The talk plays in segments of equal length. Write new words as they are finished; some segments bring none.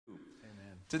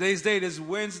Today's date is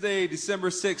Wednesday, December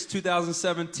 6,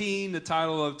 2017. The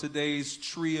title of today's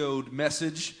trioed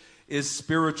message is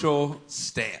Spiritual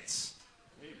Stance.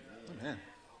 Amen.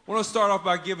 I want to start off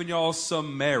by giving y'all a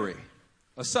summary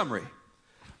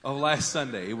of last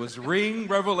Sunday. It was Ring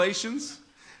Revelations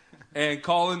and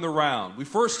Calling the Round. We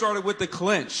first started with the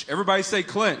clinch. Everybody say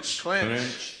clinch.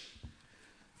 Clinch.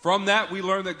 From that, we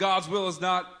learned that God's will is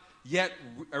not yet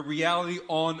a reality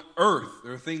on earth.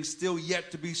 There are things still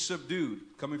yet to be subdued,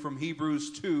 coming from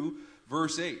Hebrews 2,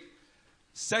 verse 8.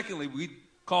 Secondly,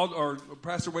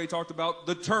 Pastor Wade talked about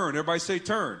the turn. Everybody say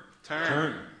turn.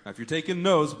 Turn. Now, if you're taking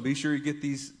notes, be sure you get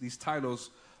these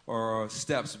titles or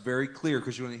steps very clear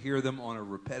because you're going to hear them on a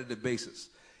repetitive basis.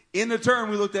 In the turn,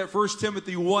 we looked at 1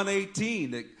 Timothy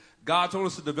 1:18, that God told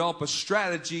us to develop a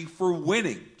strategy for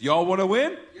winning. Do y'all want to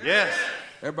win? Yes.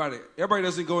 Everybody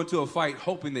doesn't go into a fight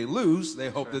hoping they lose. They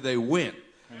hope that they win.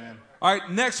 Amen. All right,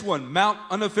 next one, mount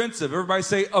unoffensive. Everybody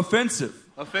say offensive.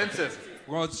 Offensive.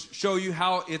 We're going to show you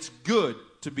how it's good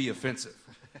to be offensive.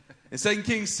 In 2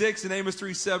 Kings 6 and Amos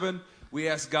 3:7, we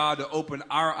ask God to open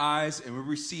our eyes and we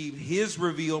receive his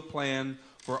revealed plan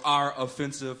for our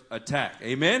offensive attack.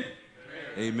 Amen?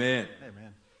 Amen.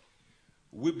 Amen.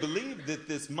 We believe that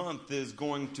this month is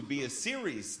going to be a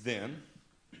series then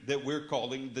that we're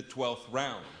calling the 12th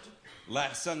round.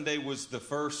 Last Sunday was the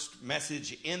first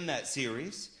message in that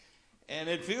series, and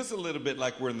it feels a little bit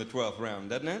like we're in the 12th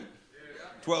round, doesn't it?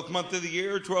 12th month of the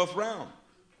year, 12th round.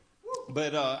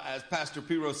 But as Pastor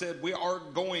Piro said, we are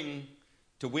going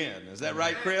to win. Is that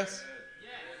right, Chris?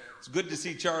 It's good to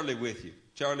see Charlie with you.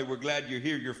 Charlie, we're glad you're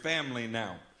here. You're family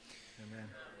now. Amen.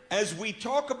 As we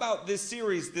talk about this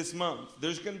series this month,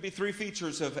 there's going to be 3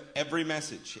 features of every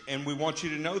message, and we want you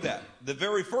to know that. The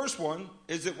very first one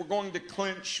is that we're going to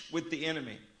clinch with the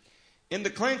enemy. In the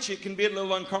clinch, it can be a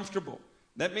little uncomfortable.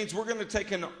 That means we're going to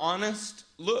take an honest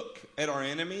look at our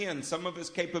enemy and some of his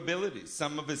capabilities,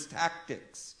 some of his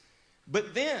tactics.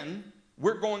 But then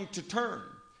we're going to turn.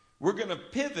 We're going to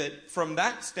pivot from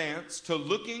that stance to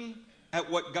looking at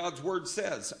what God's word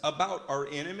says about our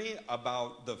enemy,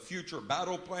 about the future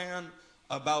battle plan,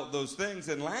 about those things.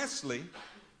 And lastly,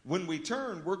 when we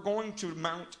turn, we're going to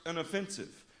mount an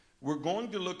offensive. We're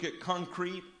going to look at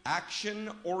concrete,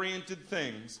 action-oriented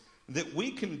things that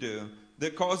we can do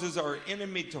that causes our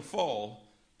enemy to fall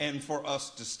and for us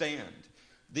to stand.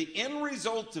 The end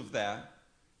result of that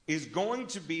is going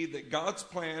to be that God's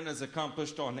plan is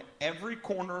accomplished on every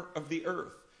corner of the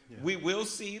earth. Yeah. We will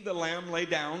see the lamb lay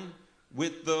down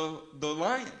with the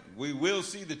lion. We will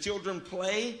see the children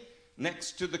play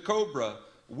next to the cobra.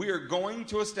 We are going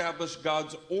to establish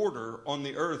God's order on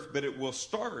the earth, but it will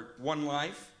start one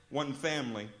life, one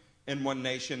family, and one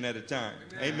nation at a time.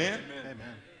 Amen? Amen. Amen.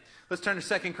 Let's turn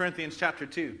to 2 Corinthians chapter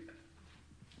 2.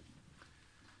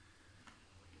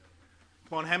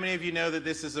 Come on, how many of you know that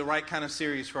this is the right kind of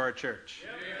series for our church?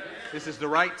 Yes. This is the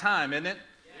right time, isn't it?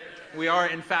 Yes. We are,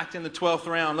 in fact, in the 12th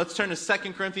round. Let's turn to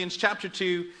 2 Corinthians chapter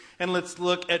 2, and let's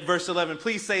look at verse 11.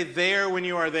 Please say there when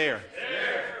you are there.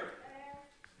 There.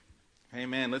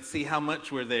 Amen. Let's see how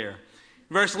much we're there.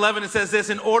 Verse 11, it says this,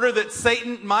 in order that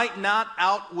Satan might not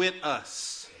outwit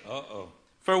us. Uh-oh.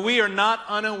 For we are not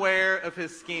unaware of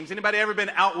his schemes. Anybody ever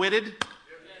been outwitted?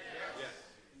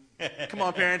 Yes. Come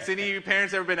on, parents. Any of you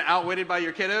parents ever been outwitted by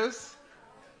your kiddos?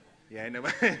 Yeah,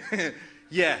 nobody.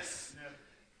 Yes.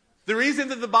 The reason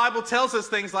that the Bible tells us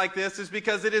things like this is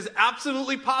because it is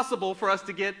absolutely possible for us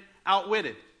to get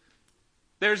outwitted.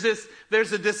 There's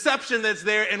a deception that's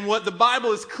there, and what the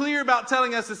Bible is clear about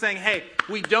telling us is saying, hey,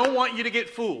 we don't want you to get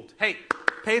fooled. Hey,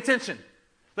 pay attention.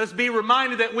 Let's be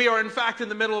reminded that we are, in fact, in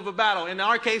the middle of a battle. In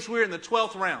our case, we're in the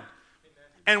 12th round.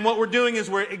 And what we're doing is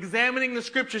we're examining the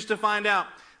scriptures to find out.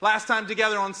 Last time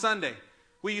together on Sunday,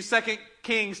 we used 2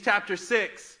 Kings chapter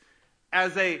 6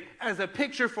 as a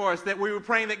picture for us that we were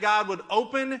praying that God would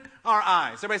open our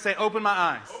eyes. Everybody say, open my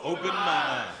eyes. Open my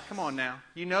eyes. Come on now.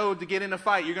 You know, to get in a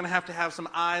fight, you're going to have some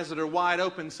eyes that are wide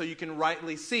open so you can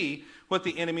rightly see what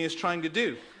the enemy is trying to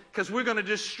do. Because we're going to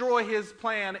destroy his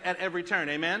plan at every turn.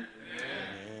 Amen?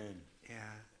 Amen. Yeah.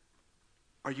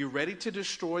 Are you ready to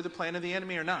destroy the plan of the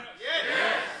enemy or not?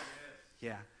 Yes.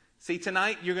 Yeah. See,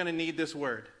 tonight you're going to need this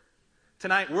word.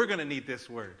 Tonight we're going to need this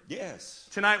word. Yes.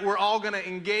 Tonight we're all going to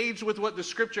engage with what the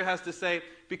scripture has to say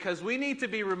because we need to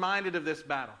be reminded of this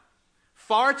battle.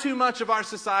 Far too much of our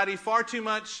society, far too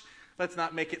much, let's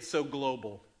not make it so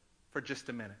global for just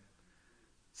a minute.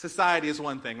 Society is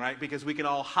one thing, right? Because we can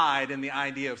all hide in the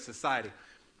idea of society.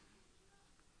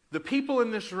 The people in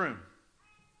this room,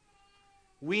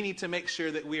 we need to make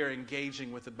sure that we are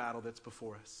engaging with the battle that's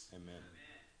before us. Amen.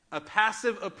 A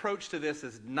passive approach to this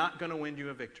is not going to win you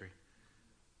a victory.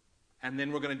 And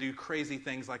then we're going to do crazy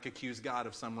things like accuse God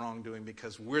of some wrongdoing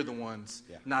because we're the ones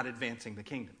not advancing the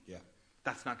kingdom. Yeah.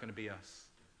 That's not going to be us.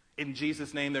 In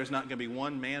Jesus' name, there's not going to be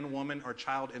one man, woman, or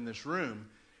child in this room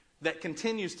that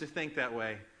continues to think that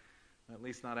way, at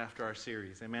least not after our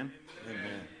series. Amen?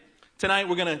 Amen. Tonight,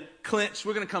 we're going to clinch.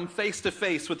 We're going to come face to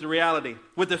face with the reality,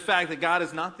 with the fact that God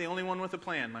is not the only one with a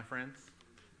plan, my friends.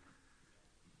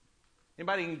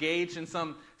 Anybody engaged in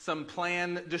some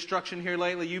plan destruction here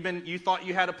lately? You thought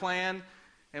you had a plan,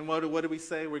 and what did we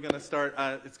say? We're going to start.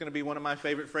 It's going to be one of my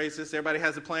favorite phrases. Everybody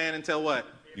has a plan until what?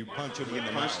 You punch him in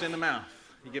the punched mouth. in the mouth.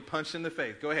 You get punched in the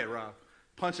face. Go ahead, Rob.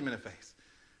 Punch him in the face.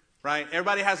 Right?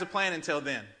 Everybody has a plan until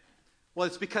then. Well,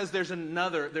 it's because there's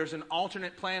an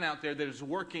alternate plan out there that is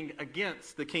working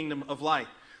against the kingdom of light.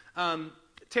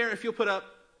 Tara, if you'll put up,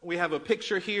 we have a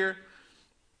picture here,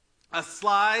 a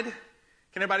slide.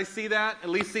 Can everybody see that? At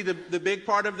least see the big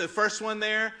part of the first one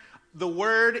there. The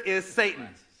word is Satan.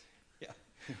 Yeah.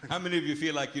 How many of you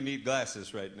feel like you need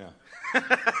glasses right now?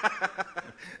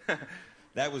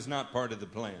 That was not part of the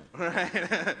plan.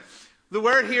 Right. The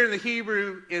word here in the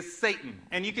Hebrew is Satan.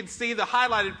 And you can see the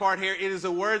highlighted part here. It is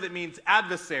a word that means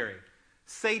adversary.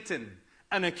 Satan,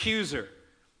 an accuser.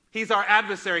 He's our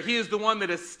adversary. He is the one that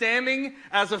is standing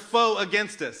as a foe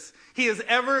against us. He is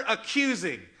ever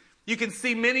accusing. You can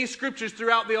see many scriptures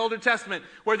throughout the Old Testament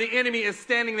where the enemy is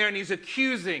standing there and he's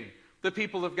accusing the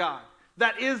people of God.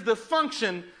 That is the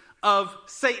function of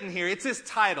Satan here. It's his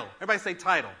title. Everybody say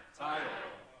title. Title.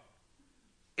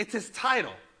 It's his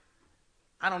title.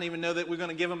 I don't even know that we're going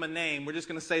to give him a name. We're just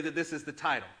going to say that this is the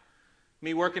title.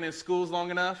 Me working in schools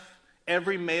long enough,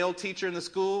 every male teacher in the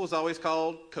school was always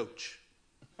called Coach.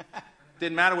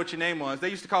 Didn't matter what your name was. They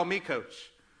used to call me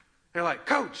Coach. They're like,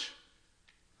 Coach.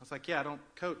 I was like, yeah, I don't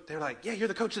coach. They're like, yeah, you're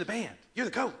the coach of the band. You're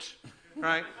the coach.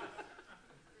 Right?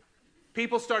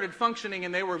 People started functioning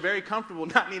and they were very comfortable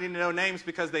not needing to know names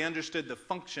because they understood the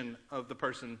function of the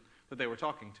person that they were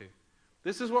talking to.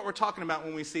 This is what we're talking about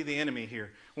when we see the enemy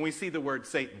here, when we see the word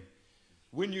Satan.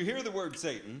 When you hear the word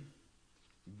Satan,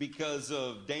 because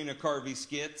of Dana Carvey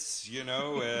skits,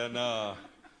 and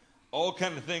all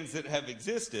kind of things that have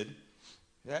existed,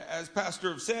 as Pastor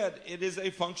have said, it is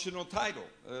a functional title,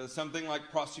 something like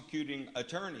prosecuting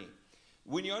attorney.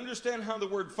 When you understand how the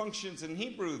word functions in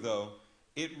Hebrew, though,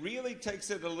 it really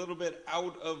takes it a little bit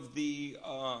out of the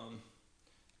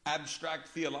abstract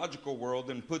theological world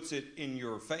and puts it in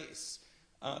your face.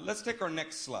 Let's take our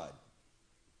next slide.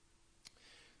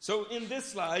 So in this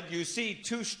slide, you see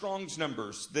two Strong's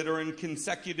numbers that are in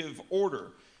consecutive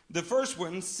order. The first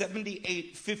one,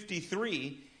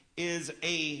 7853, is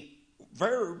a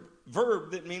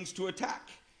verb that means to attack.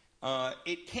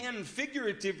 It can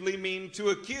figuratively mean to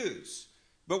accuse.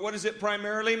 But what does it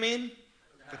primarily mean?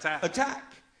 Attack.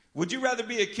 Attack. Would you rather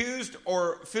be accused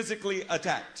or physically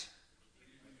attacked?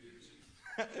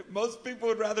 Most people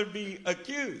would rather be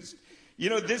accused.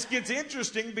 This gets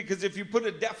interesting because if you put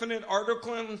a definite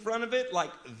article in front of it,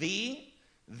 like the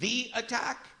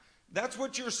attack, that's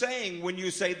what you're saying when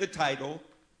you say the title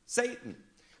Satan.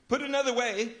 Put another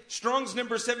way, Strong's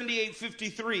number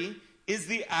 7853 is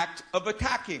the act of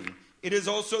attacking. It is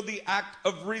also the act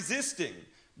of resisting.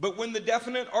 But when the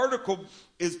definite article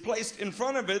is placed in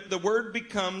front of it, the word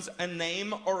becomes a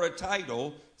name or a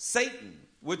title, Satan,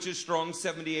 which is Strong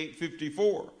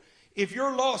 7854. If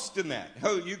you're lost in that,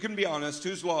 you can be honest.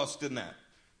 Who's lost in that?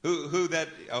 Who that?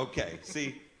 Okay,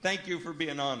 see, thank you for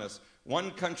being honest.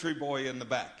 One country boy in the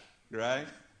back, right?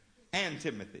 And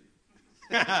Timothy.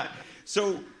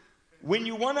 So when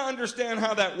you want to understand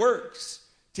how that works,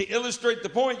 to illustrate the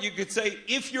point, you could say,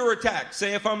 if you're attacked,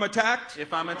 say if I'm attacked.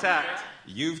 If I'm attacked.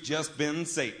 You've just been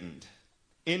Sataned.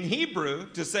 In Hebrew,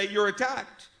 to say you're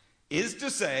attacked is to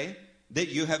say that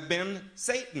you have been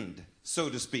Sataned, so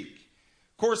to speak.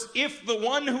 Of course, if the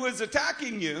one who is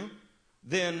attacking you,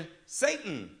 then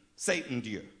Satan Sataned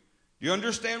you. Do you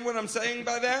understand what I'm saying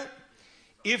by that?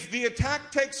 If the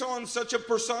attack takes on such a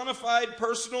personified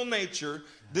personal nature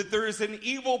that there is an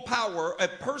evil power, a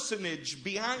personage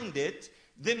behind it,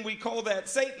 then we call that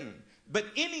Satan. But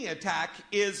any attack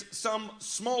is some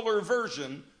smaller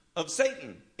version of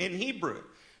Satan in Hebrew.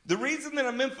 The reason that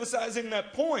I'm emphasizing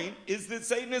that point is that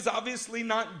Satan is obviously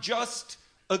not just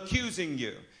accusing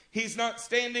you. He's not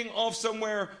standing off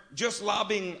somewhere just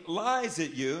lobbing lies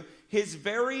at you. His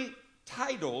very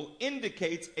title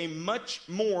indicates a much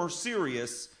more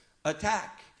serious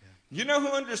attack. Yeah. You know who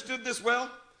understood this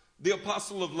well? The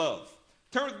apostle of love.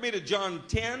 Turn with me to John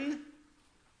 10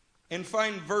 and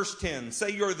find verse 10.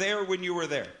 Say you're there when you were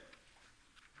there.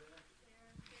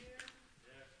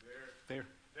 There.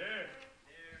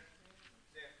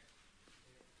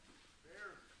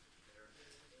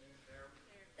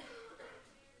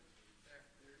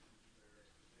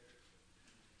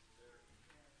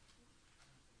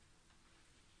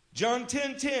 John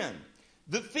 10:10.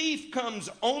 The thief comes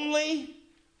only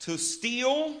to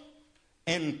steal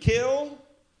and kill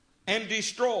and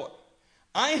destroy.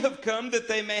 I have come that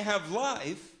they may have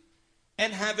life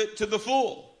and have it to the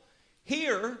full.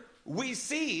 Here we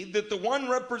see that the one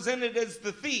represented as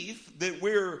the thief that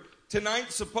we're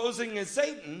tonight supposing is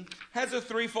Satan has a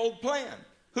threefold plan.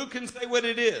 Who can say what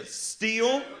it is?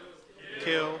 Steal,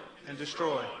 Kill and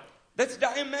destroy. That's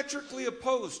diametrically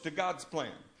opposed to God's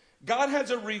plan. God has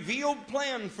a revealed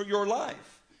plan for your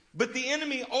life, but the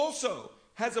enemy also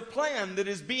has a plan that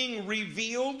is being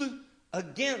revealed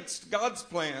against God's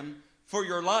plan for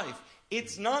your life.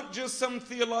 It's not just some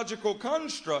theological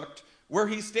construct where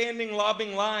he's standing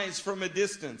lobbing lies from a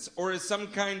distance or as some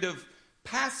kind of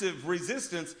passive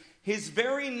resistance. His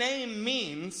very name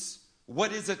means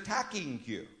what is attacking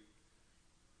you.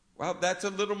 Well, that's a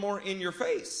little more in your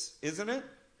face, isn't it?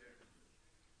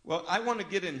 Well, I want to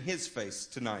get in his face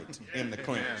tonight in the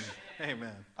clinch.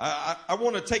 Amen. I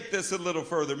want to take this a little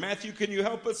further. Matthew, can you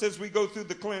help us as we go through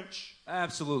the clinch?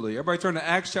 Absolutely. Everybody turn to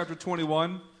Acts chapter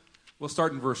 21. We'll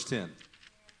start in verse 10.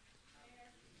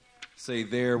 Say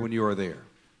there when you are there.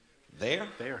 There?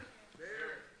 There.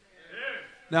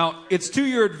 Now, it's to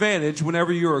your advantage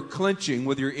whenever you are clinching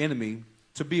with your enemy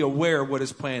to be aware of what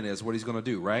his plan is, what he's going to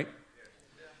do, right?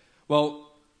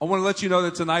 Well, I want to let you know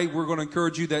that tonight we're going to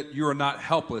encourage you that you are not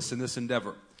helpless in this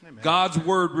endeavor. Amen. God's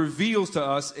word reveals to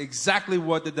us exactly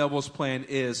what the devil's plan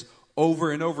is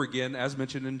over and over again, as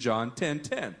mentioned in John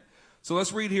 10:10. So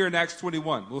let's read here in Acts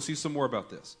 21. We'll see some more about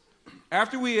this.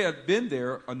 After we had been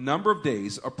there a number of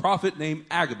days, a prophet named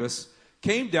Agabus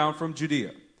came down from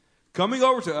Judea. Coming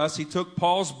over to us, he took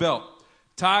Paul's belt,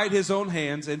 tied his own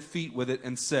hands and feet with it,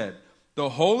 and said, "The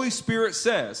Holy Spirit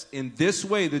says, in this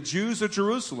way the Jews of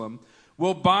Jerusalem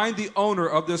will bind the owner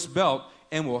of this belt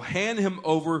and will hand him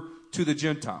over to the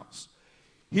Gentiles."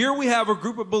 Here we have a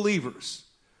group of believers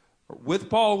with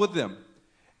Paul with them,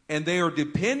 and they are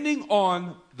depending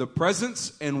on the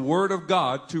presence and word of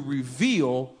God to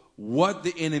reveal what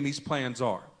the enemy's plans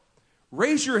are.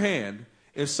 Raise your hand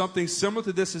if something similar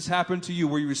to this has happened to you,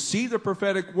 where you received a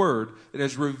prophetic word that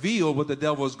has revealed what the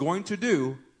devil is going to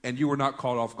do and you were not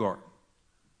caught off guard.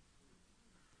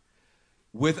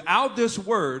 Without this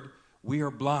word, we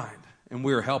are blind and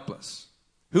we are helpless.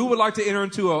 Who would like to enter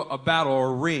into a battle or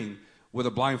a ring with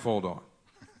a blindfold on?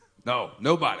 No,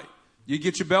 nobody. You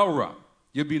get your bell rung.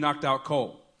 You'll be knocked out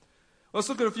cold. Let's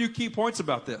look at a few key points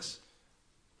about this.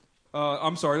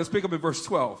 Let's pick up in verse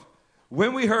 12.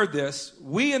 When we heard this,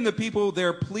 we and the people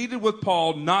there pleaded with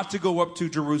Paul not to go up to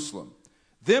Jerusalem.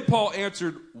 Then Paul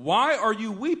answered, "Why are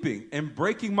you weeping and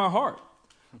breaking my heart?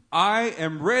 I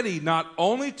am ready not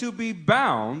only to be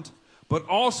bound, but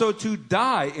also to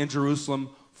die in Jerusalem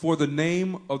for the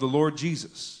name of the Lord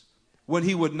Jesus." When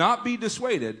he would not be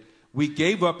dissuaded, we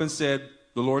gave up and said,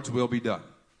 "The Lord's will be done."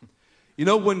 You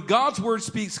know, when God's word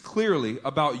speaks clearly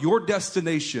about your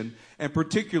destination and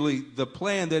particularly the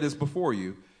plan that is before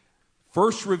you,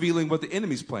 first revealing what the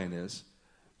enemy's plan is,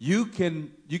 you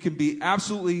can be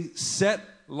absolutely set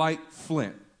like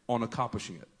flint on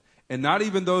accomplishing it. And not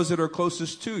even those that are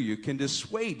closest to you can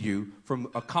dissuade you from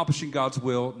accomplishing God's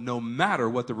will, no matter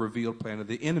what the revealed plan of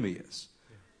the enemy is.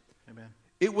 Yeah. Amen.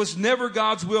 It was never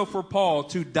God's will for Paul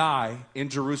to die in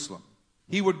Jerusalem.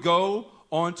 He would go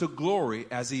on to glory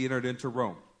as he entered into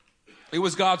Rome. It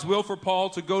was God's will for Paul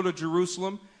to go to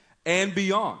Jerusalem and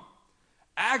beyond.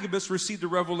 Agabus received a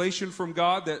revelation from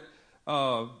God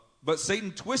but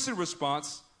Satan twisted the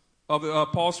response of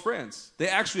Paul's friends. They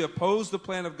actually opposed the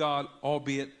plan of God,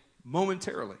 albeit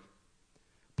momentarily.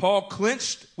 Paul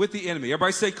clinched with the enemy.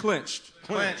 Everybody say clinched.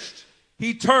 Clinched.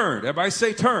 He turned. Everybody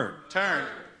say turned. Turned.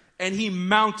 And he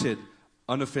mounted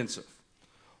an offensive.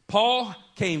 Paul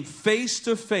came face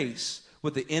to face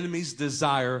with the enemy's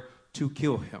desire to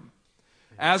kill him.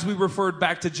 As we referred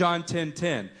back to John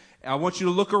 10:10, I want you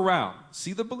to look around.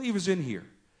 See the believers in here.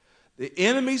 The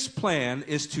enemy's plan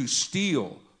is to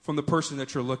steal from the person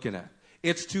that you're looking at.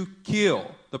 It's to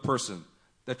kill the person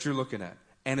that you're looking at.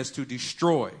 And it's to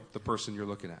destroy the person you're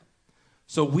looking at.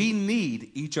 So we need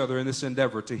each other in this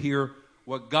endeavor to hear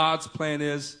what God's plan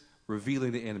is,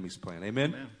 revealing the enemy's plan.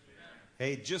 Amen? Amen.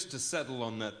 Hey, just to settle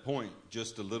on that point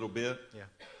just a little bit, Yeah.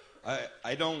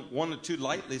 I don't want to too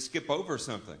lightly skip over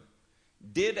something.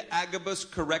 Did Agabus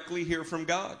correctly hear from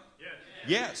God?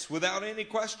 Yes, without any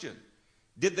question.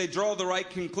 Did they draw the right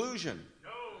conclusion? No.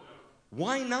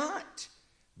 Why not?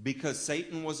 Because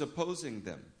Satan was opposing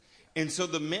them. And so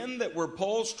the men that were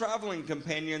Paul's traveling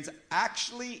companions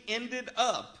actually ended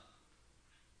up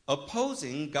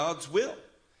opposing God's will.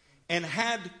 And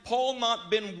had Paul not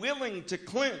been willing to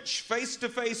clinch face to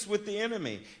face with the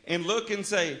enemy and look and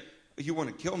say, You want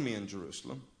to kill me in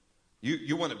Jerusalem?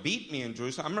 You want to beat me in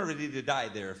Jerusalem? I'm ready to die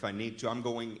there if I need to. I'm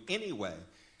going anyway.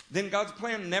 Then God's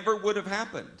plan never would have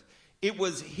happened. It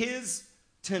was his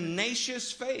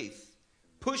tenacious faith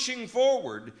pushing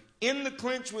forward in the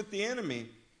clinch with the enemy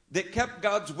that kept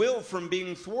God's will from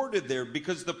being thwarted there,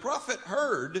 because the prophet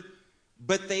heard,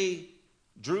 but they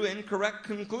drew incorrect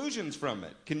conclusions from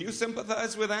it. Can you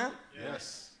sympathize with that?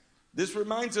 Yes. This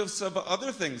reminds us of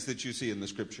other things that you see in the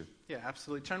scripture. Yeah,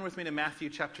 absolutely. Turn with me to Matthew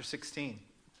chapter 16.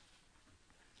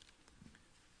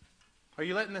 Are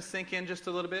you letting this sink in just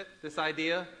a little bit, this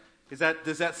idea? Does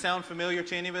that sound familiar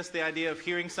to any of us, the idea of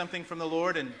hearing something from the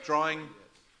Lord and drawing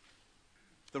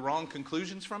the wrong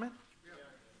conclusions from it?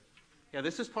 Yeah,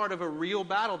 this is part of a real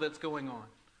battle that's going on.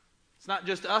 It's not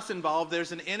just us involved.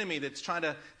 There's an enemy that's trying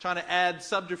to add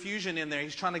subterfuge in there.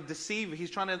 He's trying to deceive.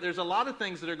 There's a lot of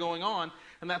things that are going on,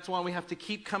 and that's why we have to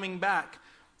keep coming back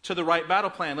to the right battle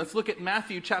plan. Let's look at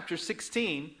Matthew chapter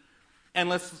 16, and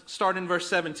let's start in verse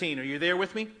 17. Are you there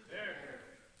with me?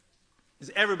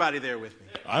 Is everybody there with me?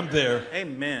 I'm there.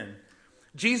 Amen.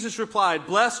 Jesus replied,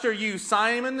 "Blessed are you,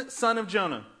 Simon, son of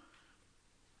Jonah.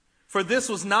 For this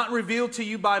was not revealed to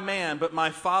you by man, but my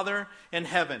Father in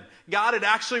heaven." God had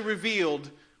actually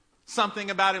revealed something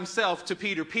about himself to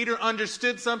Peter. Peter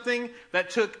understood something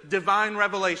that took divine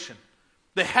revelation.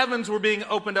 The heavens were being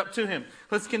opened up to him.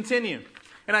 Let's continue.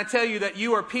 "And I tell you that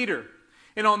you are Peter,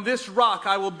 and on this rock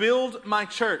I will build my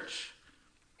church,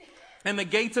 and the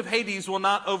gates of Hades will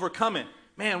not overcome it."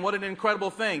 Man, what an incredible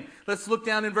thing. Let's look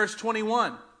down in verse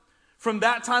 21. "From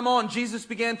that time on, Jesus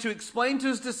began to explain to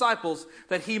his disciples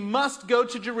that he must go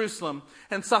to Jerusalem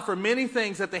and suffer many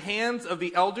things at the hands of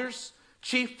the elders,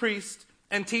 chief priests,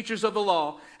 and teachers of the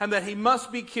law, and that he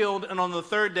must be killed and on the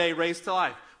third day raised to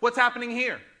life." What's happening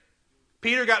here?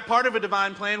 Peter got part of a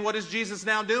divine plan. What is Jesus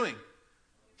now doing?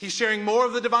 He's sharing more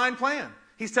of the divine plan.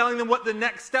 He's telling them what the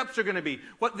next steps are going to be,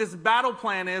 what this battle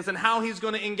plan is, and how he's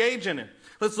going to engage in it.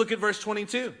 Let's look at verse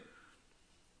 22.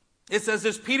 It says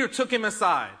this: "Peter took him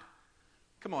aside."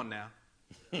 Come on now.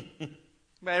 May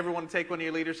ever want to take one of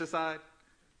your leaders aside?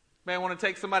 May I want to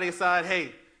take somebody aside?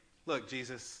 Hey, look,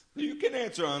 Jesus. You can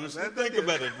answer honestly. Think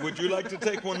about it. Would you like to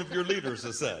take one of your leaders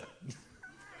aside?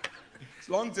 As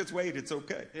long as it's Wade, it's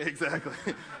okay.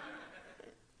 Exactly.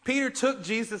 Peter took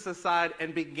Jesus aside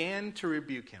and began to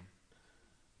rebuke him.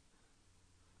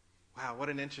 Wow, what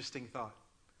an interesting thought.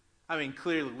 I mean,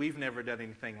 clearly, we've never done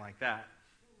anything like that.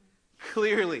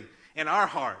 Clearly, in our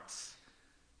hearts,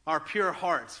 our pure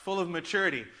hearts, full of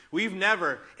maturity, we've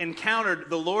never encountered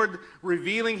the Lord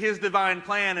revealing his divine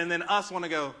plan and then us want to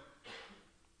go,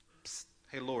 "Psst,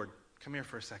 hey, Lord, come here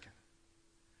for a second.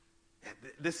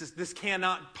 This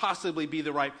cannot possibly be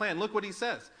the right plan." Look what he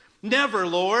says. "Never,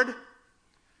 Lord.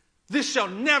 This shall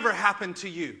never happen to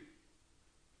you."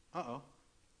 Uh-oh.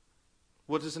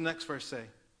 What does the next verse say?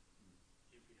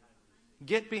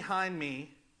 "Get behind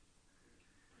me,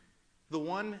 the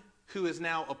one who is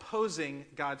now opposing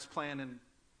God's plan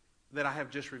that I have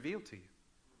just revealed to you.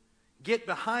 Get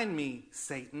behind me,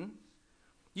 Satan.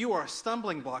 You are a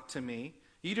stumbling block to me.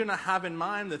 You do not have in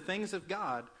mind the things of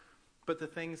God, but the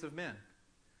things of men."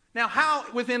 Now, how,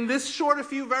 within this short a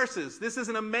few verses, this is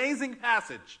an amazing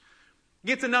passage,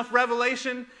 gets enough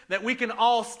revelation that we can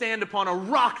all stand upon a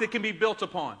rock that can be built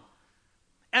upon.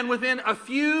 And within a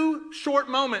few short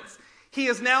moments, he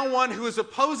is now one who is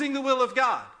opposing the will of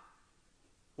God.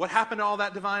 What happened to all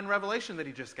that divine revelation that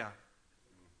he just got?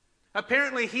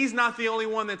 Apparently, he's not the only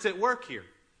one that's at work here.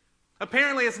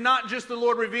 Apparently, it's not just the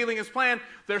Lord revealing his plan.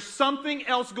 There's something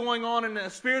else going on in the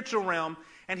spiritual realm,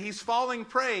 and he's falling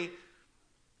prey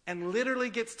and literally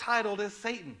gets titled as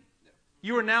Satan.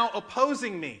 You are now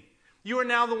opposing me. You are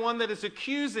now the one that is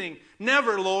accusing.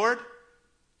 Never, Lord.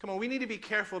 Come on, we need to be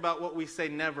careful about what we say,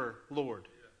 never, Lord.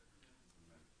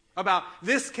 About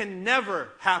this can never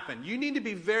happen. You need to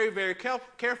be very, very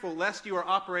careful lest you are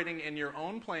operating in your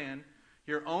own plan,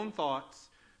 your own thoughts,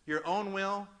 your own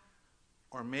will,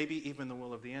 or maybe even the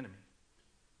will of the enemy.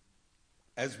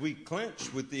 As we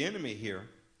clinch with the enemy here,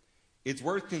 it's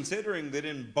worth considering that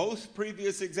in both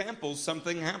previous examples,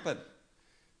 something happened.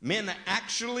 Men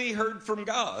actually heard from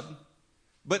God,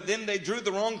 but then they drew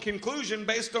the wrong conclusion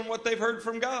based on what they've heard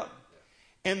from God.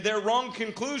 And their wrong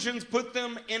conclusions put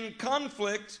them in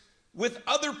conflict with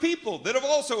other people that have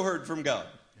also heard from God.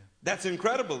 That's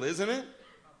incredible, isn't it?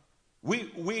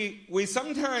 We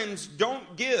sometimes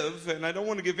don't give, and I don't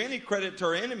want to give any credit to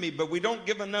our enemy, but we don't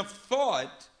give enough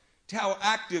thought to how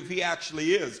active he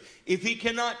actually is. If he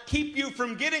cannot keep you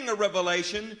from getting a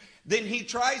revelation, then he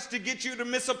tries to get you to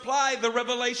misapply the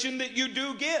revelation that you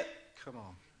do get. Come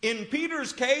on. In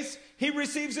Peter's case, he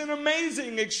receives an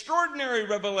amazing, extraordinary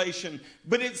revelation,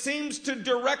 but it seems to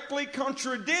directly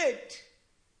contradict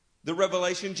the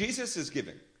revelation Jesus is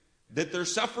giving, that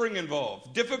there's suffering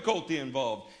involved, difficulty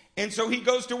involved. And so he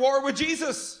goes to war with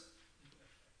Jesus.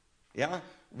 Yeah,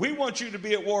 we want you to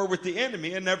be at war with the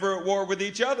enemy and never at war with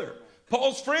each other.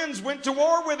 Paul's friends went to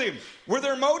war with him. Were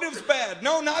their motives bad?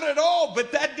 No, not at all.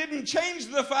 But that didn't change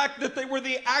the fact that they were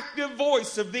the active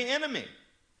voice of the enemy.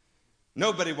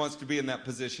 Nobody wants to be in that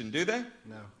position, do they?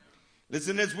 No.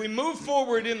 Listen, as we move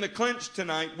forward in the clinch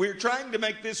tonight, we're trying to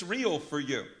make this real for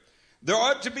you. There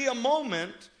ought to be a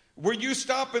moment where you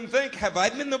stop and think, have I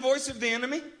been the voice of the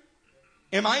enemy?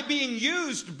 Am I being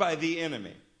used by the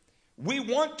enemy? We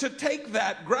want to take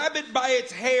that, grab it by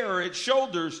its hair, its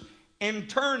shoulders, and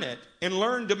turn it and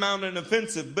learn to mount an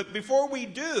offensive. But before we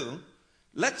do,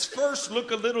 let's first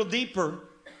look a little deeper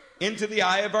into the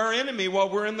eye of our enemy while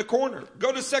we're in the corner.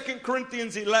 Go to 2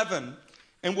 Corinthians 11,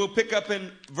 and we'll pick up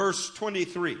in verse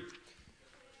 23.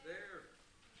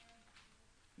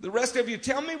 The rest of you,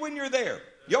 tell me when you're there.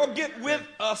 Y'all get with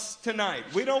us tonight.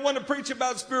 We don't want to preach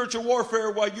about spiritual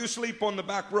warfare while you sleep on the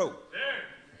back row.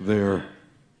 There.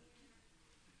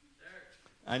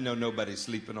 I know nobody's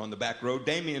sleeping on the back row.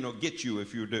 Damien will get you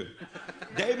if you do.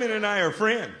 Damien and I are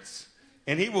friends,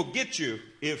 and he will get you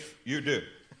if you do.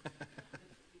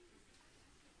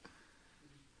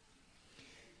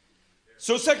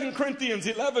 So 2 Corinthians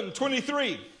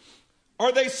 11:23.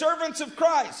 Are they servants of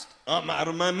Christ? I'm out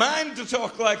of my mind to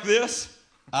talk like this.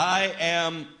 I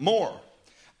am more.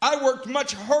 I worked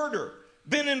much harder,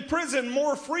 been in prison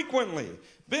more frequently,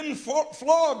 been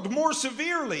flogged more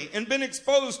severely, and been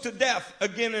exposed to death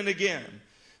again and again.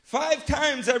 5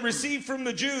 times I received from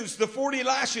the Jews the 40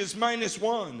 lashes minus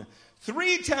 1.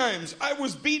 3 times I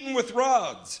was beaten with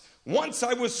rods. Once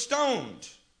I was stoned.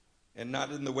 And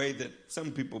not in the way that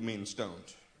some people mean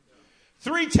stoned.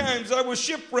 3 times I was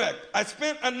shipwrecked. I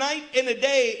spent a night and a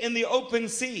day in the open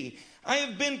sea. I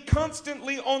have been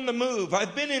constantly on the move.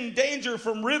 I've been in danger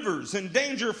from rivers, in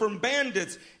danger from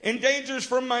bandits, in dangers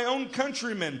from my own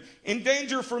countrymen, in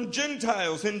danger from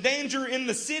Gentiles, in danger in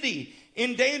the city,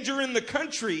 in danger in the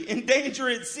country, in danger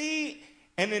at sea,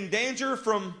 and in danger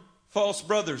from false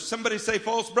brothers. Somebody say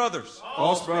false brothers.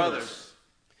 False brothers.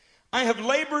 I have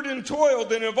labored and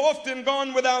toiled and have often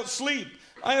gone without sleep.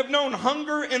 I have known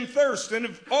hunger and thirst and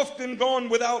have often gone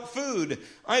without food.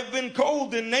 I have been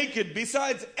cold and naked.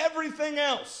 Besides everything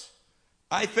else,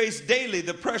 I face daily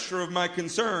the pressure of my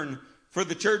concern for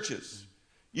the churches.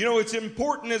 You know, it's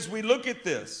important as we look at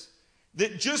this,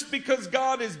 that just because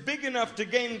God is big enough to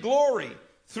gain glory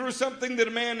through something that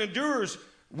a man endures,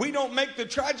 we don't make the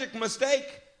tragic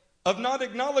mistake of not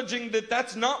acknowledging that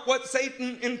that's not what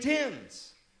Satan intends.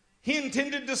 He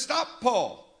intended to stop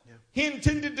Paul. Yeah. He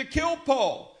intended to kill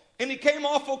Paul. And he came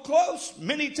awful close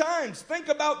many times. Think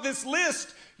about this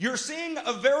list. You're seeing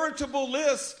a veritable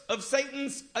list of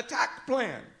Satan's attack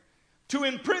plan. To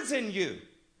imprison you.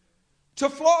 To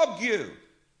flog you.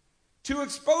 To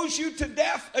expose you to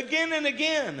death again and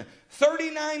again.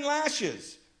 39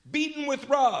 lashes. Beaten with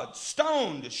rods.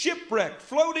 Stoned. Shipwrecked.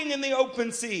 Floating in the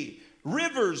open sea.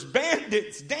 Rivers,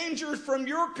 bandits, danger from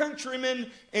your countrymen,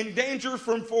 and danger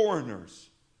from foreigners.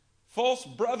 False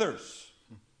brothers.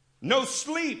 No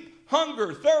sleep,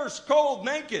 hunger, thirst, cold,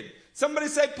 naked. Somebody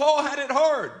say Paul had it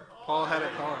hard. Paul had it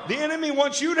hard. The enemy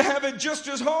wants you to have it just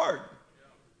as hard.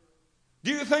 Do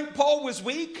you think Paul was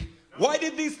weak? Why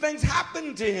did these things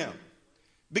happen to him?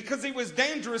 Because he was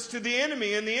dangerous to the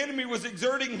enemy, and the enemy was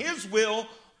exerting his will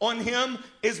on him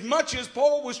as much as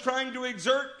Paul was trying to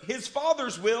exert his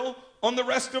Father's will on the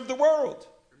rest of the world.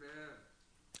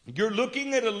 Amen. You're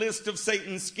looking at a list of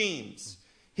Satan's schemes.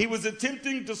 He was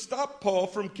attempting to stop Paul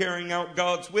from carrying out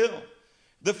God's will.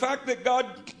 The fact that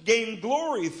God gained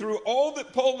glory through all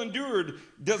that Paul endured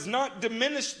does not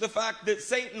diminish the fact that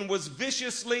Satan was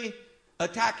viciously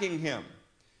attacking him.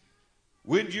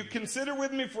 Would you consider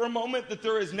with me for a moment that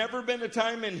there has never been a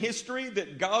time in history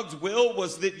that God's will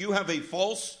was that you have a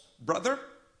false brother?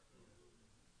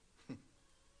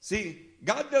 See,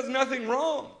 God does nothing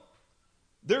wrong.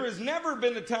 There has never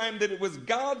been a time that it was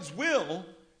God's will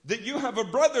that you have a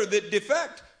brother that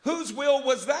defect. Whose will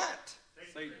was that?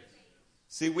 Satan.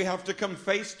 See, we have to come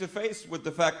face to face with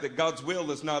the fact that God's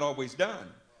will is not always done.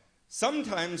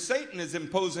 Sometimes Satan is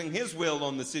imposing his will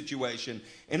on the situation,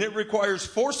 and it requires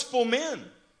forceful men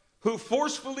who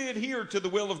forcefully adhere to the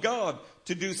will of God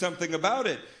to do something about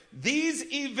it.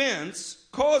 These events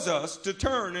cause us to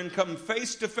turn and come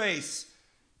face to face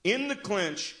in the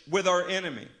clinch with our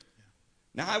enemy.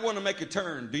 Now, I want to make a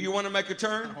turn. Do you want to make a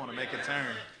turn? I want to make a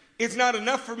turn. It's not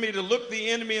enough for me to look the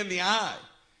enemy in the eye.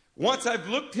 Once I've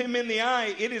looked him in the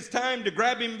eye, it is time to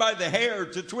grab him by the hair,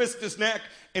 to twist his neck,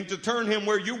 and to turn him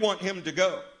where you want him to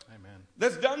go. Amen.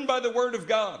 That's done by the word of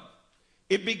God.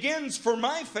 It begins for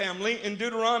my family in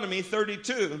Deuteronomy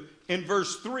 32 in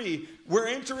verse 3. We're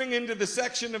entering into the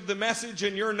section of the message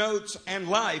in your notes and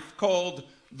life called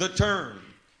the turn.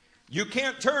 You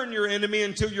can't turn your enemy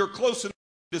until you're close enough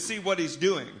to see what he's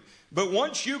doing. But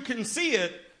once you can see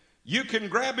it, you can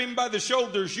grab him by the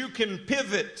shoulders, you can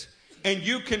pivot, and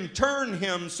you can turn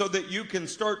him so that you can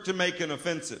start to make an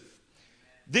offensive.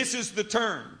 This is the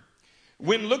turn.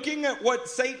 When looking at what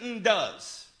Satan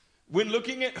does, when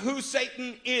looking at who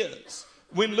Satan is,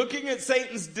 when looking at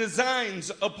Satan's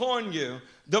designs upon you,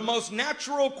 the most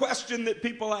natural question that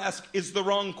people ask is the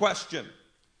wrong question.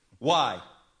 Why?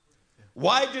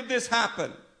 Why did this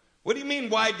happen? What do you mean,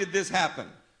 why did this happen?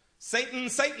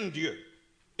 Sataned you.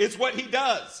 It's what he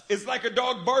does. It's like a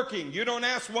dog barking. You don't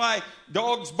ask why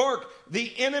dogs bark.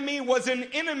 The enemy was an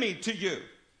enemy to you.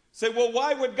 Say, well,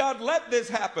 why would God let this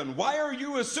happen? Why are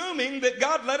you assuming that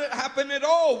God let it happen at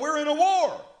all? We're in a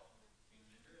war.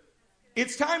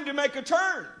 It's time to make a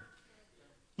turn.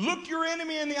 Look your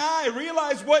enemy in the eye,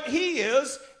 realize what he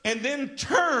is, and then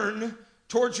turn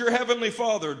towards your heavenly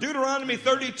Father. Deuteronomy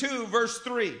 32, verse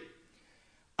 3.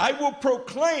 I will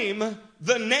proclaim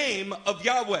the name of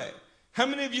Yahweh. How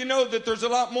many of you know that there's a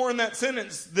lot more in that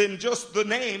sentence than just the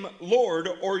name Lord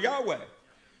or Yahweh?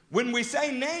 When we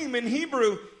say name in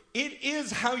Hebrew, it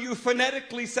is how you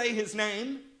phonetically say his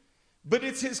name, but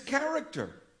it's his character.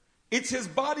 It's his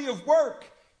body of work.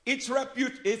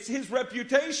 It's his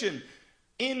reputation.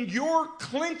 In your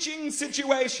clinching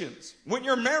situations, when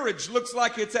your marriage looks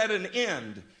like it's at an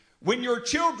end, when your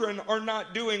children are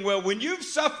not doing well, when you've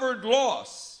suffered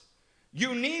loss,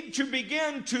 you need to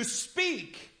begin to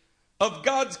speak of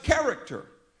God's character,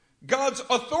 God's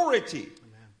authority,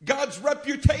 God's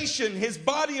reputation, his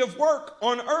body of work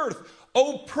on earth.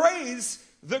 Oh, praise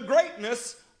the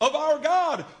greatness of our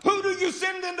God. Who do you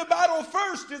send into battle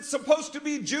first? It's supposed to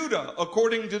be Judah,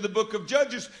 according to the book of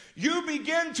Judges. You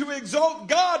begin to exalt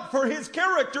God for his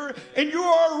character, and you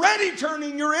are already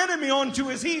turning your enemy onto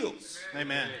his heels.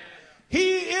 Amen.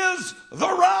 He is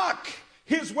the rock.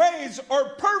 His ways are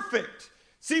perfect.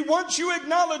 See, once you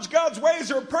acknowledge God's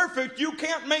ways are perfect, you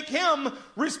can't make him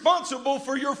responsible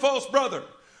for your false brother.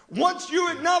 Once you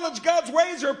acknowledge God's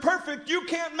ways are perfect, you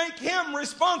can't make him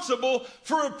responsible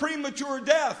for a premature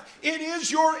death. It is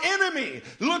your enemy.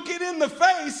 Look it in the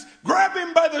face, grab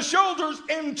him by the shoulders,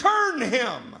 and turn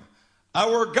him.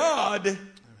 Our God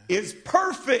is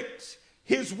perfect.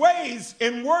 His ways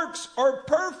and works are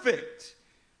perfect.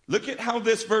 Look at how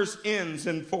this verse ends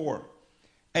in 4.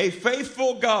 A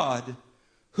faithful God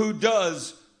who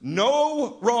does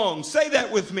no wrong. Say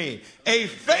that with me. A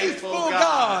faithful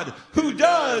God who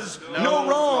does no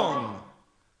wrong.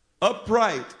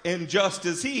 Upright and just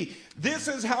as he. This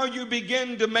is how you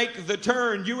begin to make the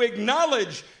turn. You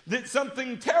acknowledge that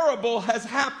something terrible has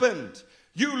happened.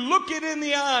 You look it in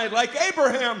the eye like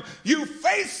Abraham. You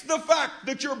face the fact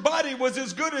that your body was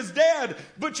as good as dead,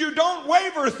 but you don't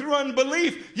waver through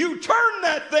unbelief. You turn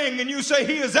that thing and you say,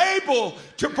 he is able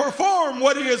to perform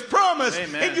what he has promised.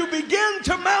 Amen. And you begin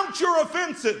to mount your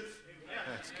offensive.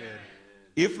 That's good.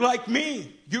 If, like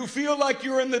me, you feel like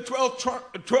you're in the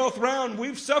 12th round,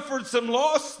 we've suffered some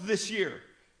loss this year.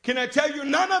 Can I tell you,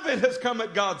 none of it has come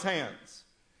at God's hands.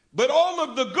 But all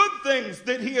of the good things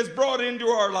that he has brought into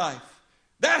our life,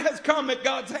 that has come at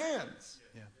God's hands.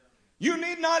 Yeah. You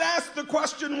need not ask the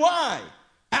question why.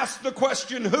 Ask the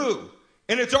question who.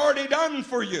 And it's already done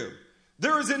for you.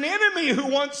 There is an enemy who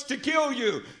wants to kill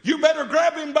you. You better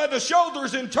grab him by the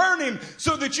shoulders and turn him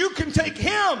so that you can take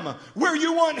him where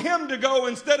you want him to go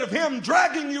instead of him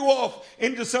dragging you off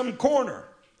into some corner.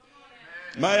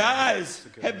 My eyes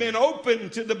have been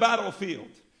opened to the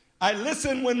battlefield. I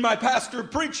listen when my pastor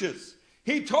preaches.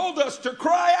 He told us to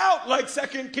cry out like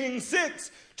 2 Kings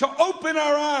 6, to open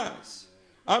our eyes.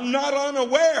 I'm not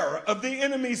unaware of the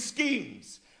enemy's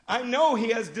schemes. I know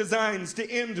he has designs to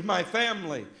end my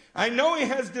family. I know he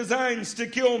has designs to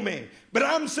kill me. But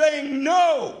I'm saying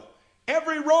no.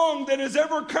 Every wrong that has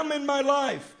ever come in my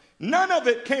life, none of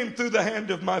it came through the hand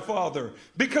of my Father.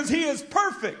 Because he is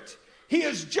perfect. He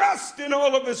is just in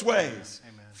all of his ways.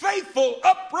 Amen. Faithful,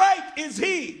 upright is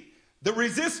he. The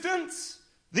resistance,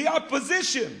 the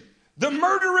opposition, the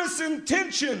murderous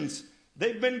intentions,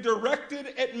 they've been directed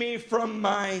at me from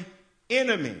my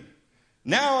enemy.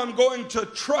 Now I'm going to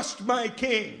trust my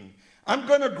King. I'm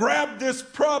going to grab this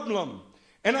problem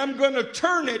and I'm going to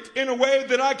turn it in a way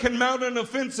that I can mount an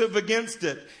offensive against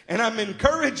it. And I'm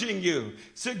encouraging you,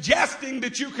 suggesting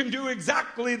that you can do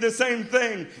exactly the same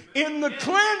thing. In the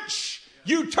clinch,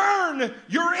 You turn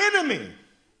your enemy.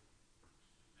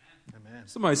 Amen.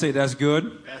 Somebody say that's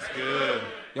good. That's good.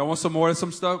 Y'all want some more of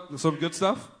some stuff, some good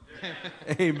stuff?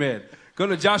 Amen. Go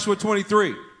to Joshua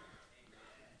 23.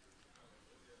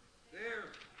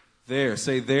 There.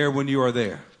 Say there when you are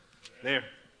there. There.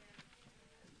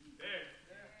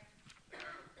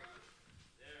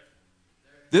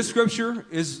 This scripture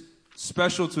is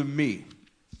special to me.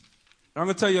 I'm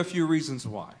going to tell you a few reasons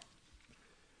why.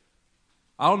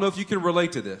 I don't know if you can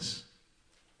relate to this,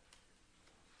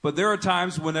 but there are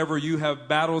times whenever you have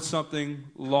battled something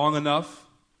long enough,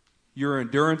 your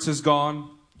endurance is gone,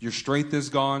 your strength is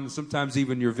gone, sometimes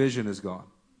even your vision is gone.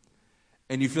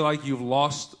 And you feel like you've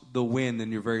lost the wind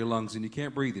in your very lungs and you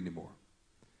can't breathe anymore.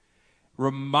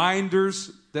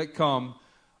 Reminders that come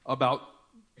about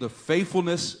the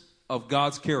faithfulness of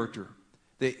God's character,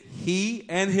 that he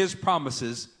and his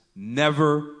promises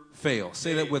never fail.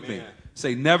 Say that with me.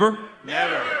 Say never.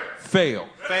 Never. Fail.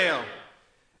 Fail.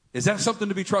 Is that something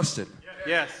to be trusted?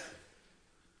 Yes.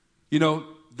 You know,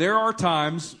 there are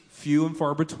times, few and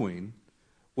far between,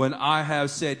 when I have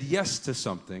said yes to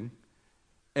something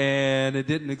and it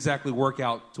didn't exactly work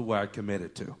out to what I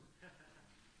committed to.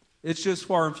 It's just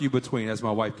far and few between, as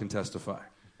my wife can testify.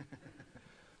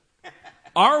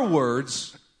 Our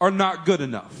words are not good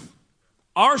enough.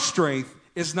 Our strength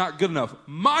is not good enough.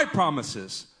 My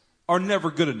promises are never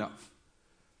good enough,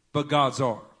 but God's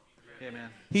are. Amen.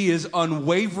 He is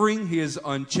unwavering. He is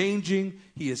unchanging.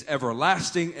 He is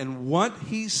everlasting. And what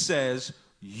he says,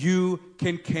 you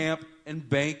can camp and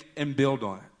bank and build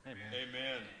on it.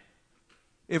 Amen.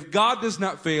 If God does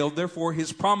not fail, therefore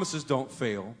his promises don't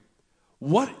fail,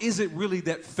 what is it really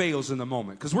that fails in the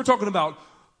moment? Because we're talking about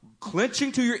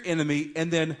clinching to your enemy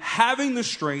and then having the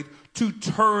strength to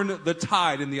turn the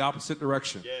tide in the opposite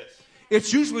direction. Yes.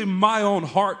 It's usually my own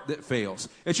heart that fails.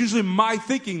 It's usually my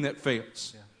thinking that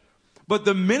fails. Yeah. But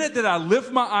the minute that I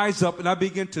lift my eyes up and I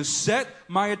begin to set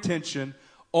my attention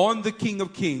on the King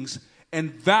of Kings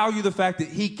and value the fact that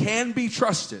he can be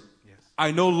trusted, yes.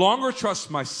 I no longer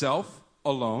trust myself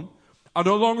alone. I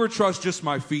no longer trust just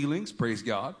my feelings, praise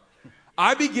God.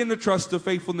 I begin to trust the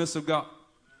faithfulness of God.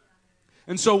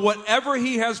 And so whatever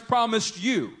he has promised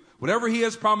you, whatever he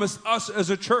has promised us as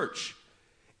a church,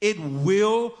 it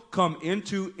will come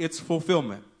into its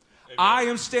fulfillment. Amen. I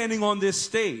am standing on this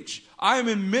stage. I am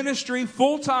in ministry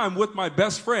full time with my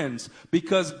best friends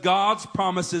because God's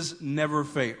promises never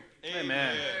fail.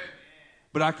 Amen.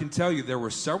 But I can tell you there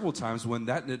were several times when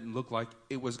that didn't look like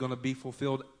it was going to be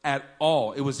fulfilled at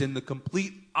all. It was in the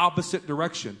complete opposite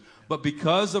direction. But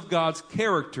because of God's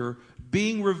character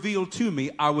being revealed to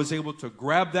me, I was able to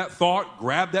grab that thought,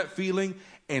 grab that feeling,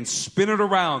 and spin it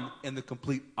around in the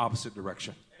complete opposite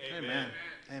direction. Amen.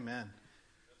 Amen.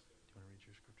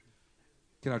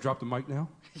 Can I drop the mic now?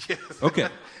 Yes. Okay.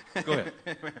 Go ahead.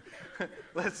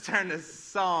 Let's turn to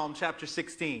Psalm chapter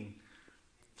 16.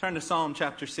 Turn to Psalm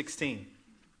chapter 16.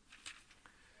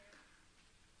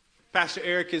 Pastor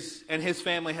Eric and his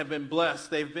family have been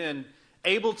blessed. They've been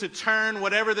able to turn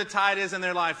whatever the tide is in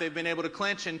their life. They've been able to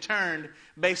clinch and turn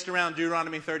based around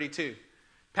Deuteronomy 32.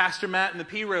 Pastor Matt and the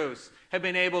P-Rose have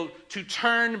been able to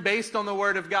turn based on the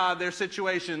Word of God their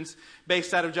situations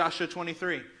based out of Joshua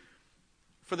 23.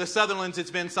 For the Sutherlands,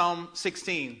 it's been Psalm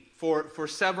 16 for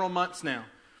several months now.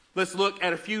 Let's look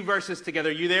at a few verses together.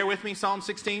 You there with me, Psalm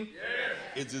 16?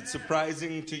 Yes. Is it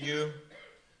surprising to you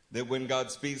that when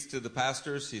God speaks to the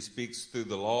pastors, he speaks through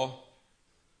the law,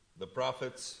 the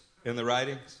prophets, and the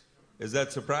writings? Is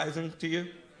that surprising to you?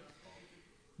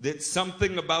 That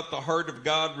something about the heart of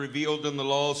God revealed in the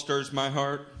law stirs my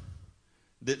heart?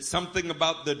 That something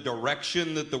about the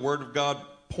direction that the Word of God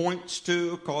points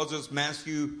to causes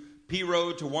Matthew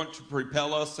P-Rowe to want to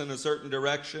propel us in a certain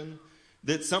direction?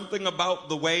 That something about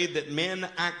the way that men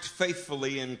act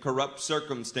faithfully in corrupt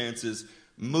circumstances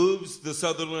moves the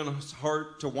Sutherland's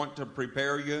heart to want to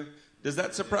prepare you? Does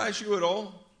that surprise you at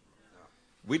all?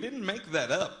 We didn't make that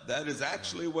up. That is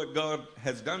actually what God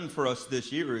has done for us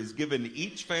this year. He's given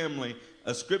each family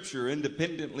a scripture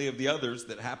independently of the others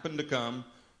that happen to come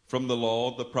from the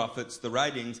law, the prophets, the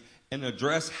writings, and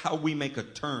address how we make a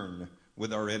turn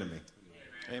with our enemy.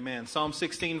 Amen. Psalm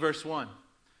 16 verse 1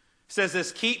 says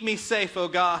this: keep me safe, O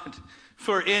God,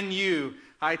 for in you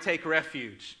I take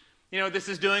refuge. You know what this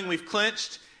is doing? We've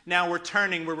clinched. Now we're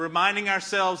turning. We're reminding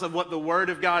ourselves of what the Word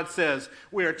of God says.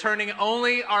 We are turning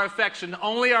only our affection,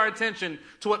 only our attention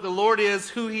to what the Lord is,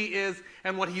 who He is,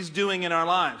 and what He's doing in our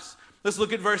lives. Let's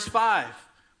look at verse 5.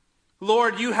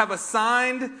 Lord, you have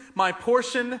assigned my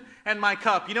portion and my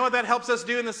cup. You know what that helps us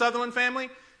do in the Sutherland family?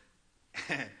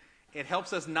 It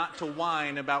helps us not to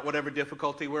whine about whatever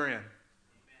difficulty we're in.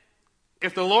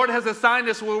 If the Lord has assigned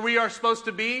us where we are supposed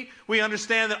to be, we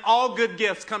understand that all good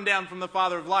gifts come down from the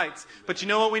Father of lights. But you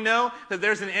know what we know? That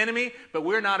there's an enemy, but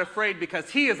we're not afraid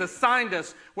because he has assigned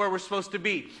us where we're supposed to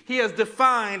be. He has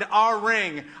defined our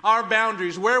ring, our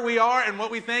boundaries, where we are, and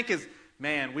what we think is,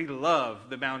 man, we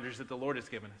love the boundaries that the Lord has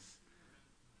given us.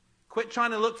 Quit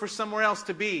trying to look for somewhere else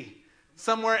to be.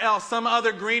 Somewhere else, some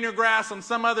other greener grass on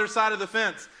some other side of the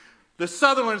fence. The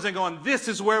Sutherlands are going, this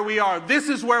is where we are. This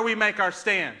is where we make our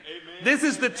stand. Amen. This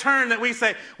is the turn that we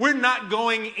say, we're not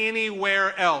going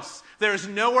anywhere else. There's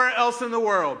nowhere else in the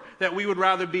world that we would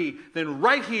rather be than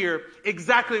right here,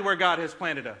 exactly where God has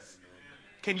planted us.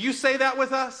 Can you say that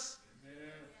with us?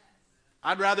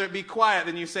 I'd rather it be quiet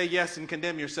than you say yes and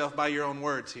condemn yourself by your own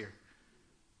words here.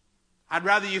 I'd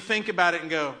rather you think about it and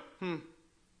go,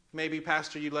 maybe,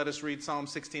 Pastor, you let us read Psalm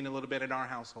 16 a little bit in our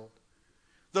household.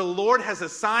 The Lord has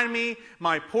assigned me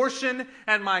my portion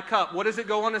and my cup. What does it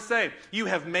go on to say? You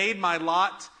have made my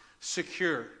lot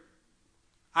secure.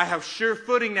 I have sure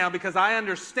footing now because I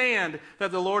understand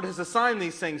that the Lord has assigned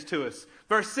these things to us.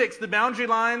 Verse 6, the boundary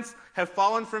lines have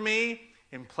fallen for me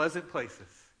in pleasant places.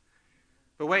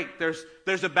 But wait, there's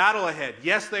a battle ahead.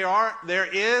 Yes,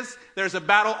 there's a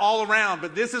battle all around.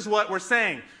 But this is what we're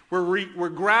saying. We're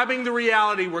grabbing the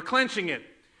reality. We're clinching it.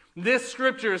 This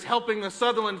scripture is helping the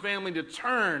Sutherland family to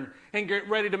turn and get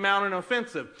ready to mount an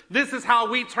offensive. This is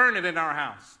how we turn it in our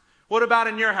house. What about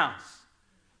in your house?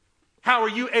 How are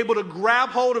you able to grab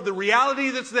hold of the reality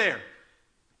that's there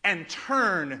and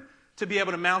turn to be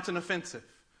able to mount an offensive?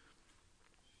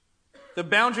 The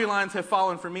boundary lines have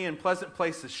fallen for me in pleasant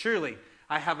places. Surely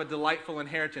I have a delightful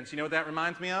inheritance. You know what that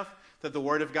reminds me of? That the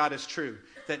Word of God is true.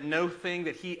 That no thing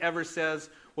that He ever says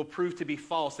will prove to be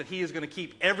false, that He is going to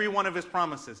keep every one of His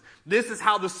promises. This is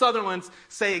how the Sutherlands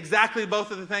say exactly both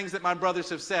of the things that my brothers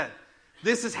have said.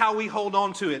 This is how we hold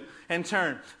on to it and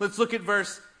turn. Let's look at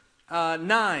verse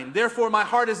 9. Therefore my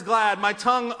heart is glad, my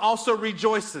tongue also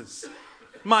rejoices.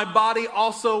 My body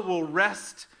also will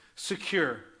rest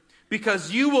secure,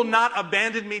 because you will not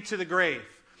abandon me to the grave.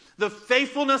 The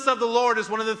faithfulness of the Lord is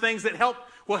one of the things that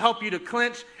will help you to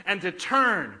clinch and to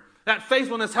turn. That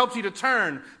faithfulness helps you to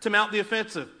turn to mount the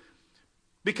offensive.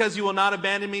 Because you will not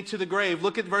abandon me to the grave.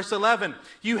 Look at verse 11.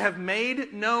 You have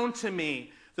made known to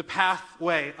me the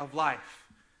pathway of life.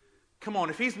 Come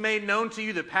on, if He's made known to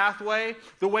you the pathway,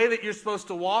 the way that you're supposed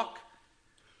to walk,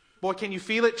 boy, can you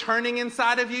feel it turning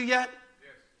inside of you yet?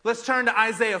 Yes. Let's turn to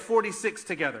Isaiah 46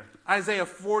 together. Isaiah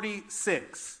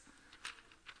 46.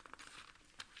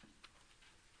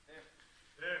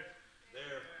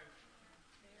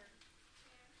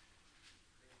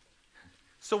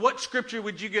 So what scripture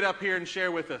would you get up here and share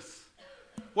with us?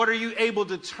 What are you able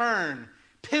to turn,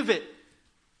 pivot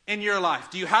in your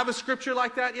life? Do you have a scripture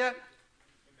like that yet?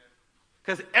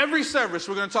 Because every service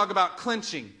we're going to talk about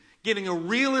clinching, getting a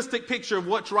realistic picture of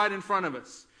what's right in front of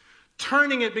us,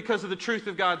 turning it because of the truth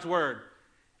of God's Word,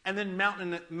 and then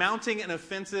mounting an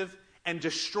offensive and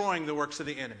destroying the works of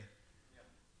the enemy.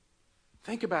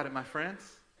 Think about it, my friends.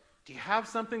 Do you have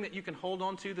something that you can hold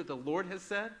on to that the Lord has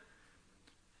said?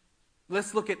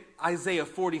 Let's look at Isaiah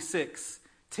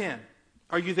 46:10.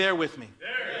 Are you there with me?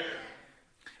 There.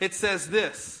 It says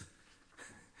this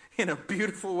in a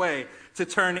beautiful way to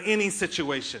turn any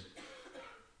situation.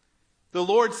 The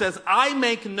Lord says, I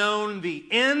make known the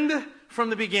end from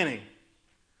the beginning.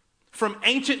 From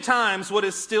ancient times, what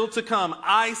is still to come,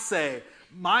 I say,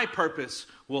 my purpose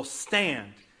will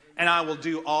stand, and I will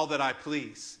do all that I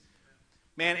please.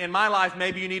 Man, in my life,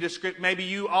 maybe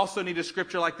you also need a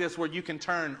scripture like this where you can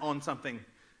turn on something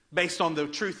based on the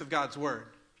truth of God's Word.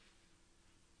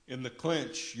 In the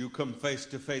clinch, you come face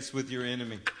to face with your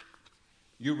enemy.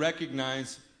 You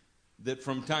recognize that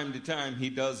from time to time, he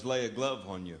does lay a glove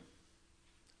on you.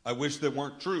 I wish that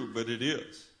weren't true, but it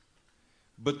is.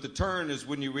 But the turn is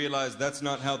when you realize that's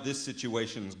not how this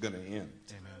situation is going to end.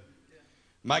 Amen.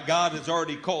 My God has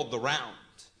already called the round.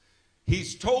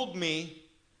 He's told me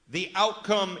the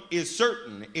outcome is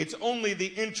certain. It's only the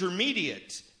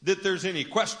intermediate that there's any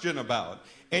question about.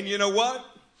 And you know what?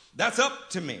 That's up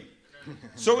to me.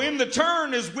 So in the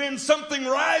turn is when something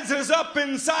rises up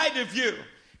inside of you.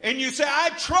 And you say, I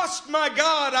trust my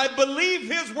God. I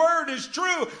believe His Word is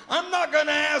true. I'm not going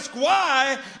to ask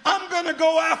why. I'm going to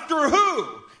go after who.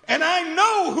 And I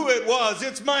know who it was.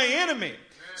 It's my enemy.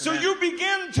 So you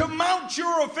begin to mount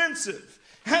your offensive.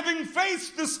 Having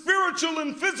faced the spiritual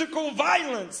and physical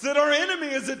violence that our enemy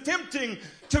is attempting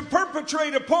to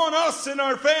perpetrate upon us and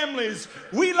our families,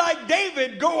 we, like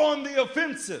David, go on the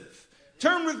offensive.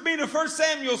 Turn with me to 1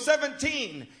 Samuel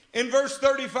 17 in verse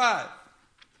 35.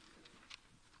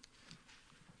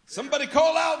 Somebody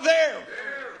call out there.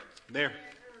 There.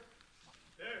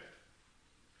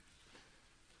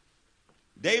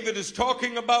 David is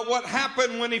talking about what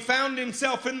happened when he found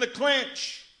himself in the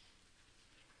clinch.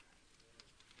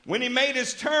 When he made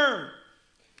his turn.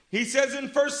 He says in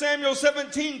 1 Samuel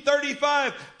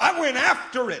 17:35, I went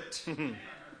after it.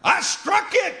 I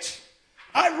struck it.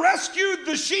 I rescued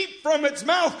the sheep from its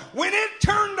mouth. When it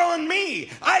turned on me,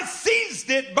 I seized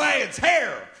it by its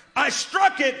hair. I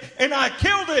struck it and I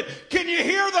killed it. Can you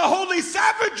hear the holy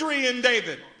savagery in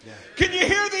David? Yeah. Can you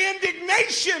hear the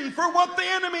indignation for what the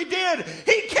enemy did?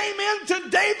 He came into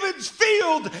David's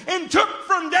field and took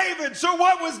from David. So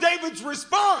what was David's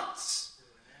response?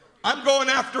 I'm going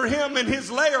after him in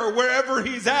his lair wherever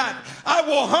he's at. I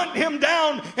will hunt him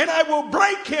down and I will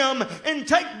break him and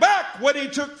take back what he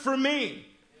took from me.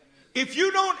 If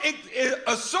you don't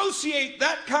associate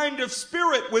that kind of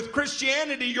spirit with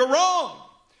Christianity, you're wrong.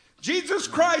 Jesus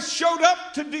Christ showed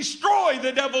up to destroy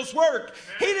the devil's work.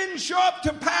 He didn't show up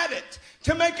to pat it,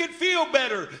 to make it feel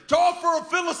better, to offer a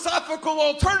philosophical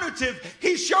alternative.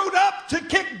 He showed up to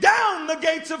kick down the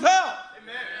gates of hell.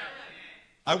 Amen.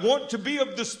 I want to be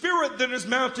of the spirit that is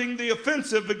mounting the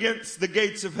offensive against the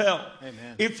gates of hell.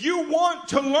 Amen. If you want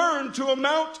to learn to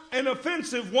mount an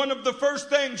offensive, one of the first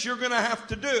things you're going to have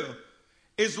to do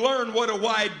is learn what a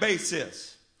wide base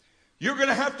is. You're going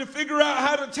to have to figure out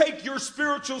how to take your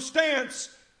spiritual stance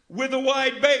with a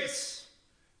wide base.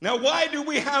 Now, why do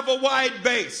we have a wide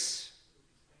base?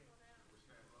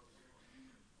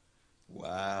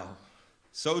 Wow.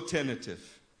 So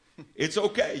tentative. It's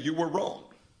okay. You were wrong.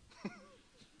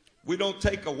 We don't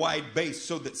take a wide base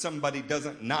so that somebody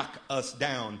doesn't knock us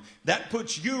down. That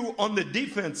puts you on the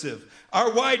defensive.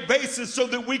 Our wide base is so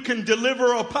that we can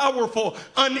deliver a powerful,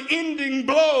 unending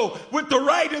blow with the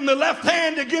right and the left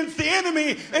hand against the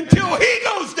enemy until he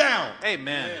goes down.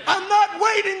 Amen. I'm not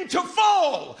waiting to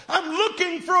fall. I'm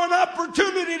looking for an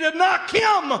opportunity to knock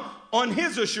him on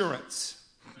his assurance.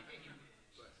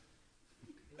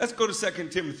 Let's go to 2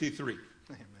 Timothy 3.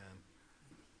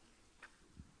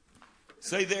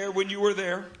 Say there when you were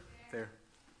there. There.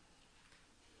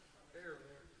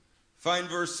 Find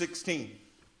verse 16.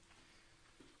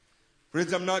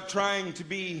 Friends, I'm not trying to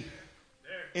be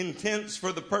intense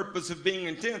for the purpose of being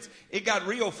intense. It got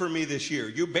real for me this year.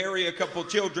 You bury a couple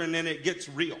children and it gets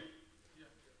real.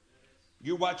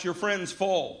 You watch your friends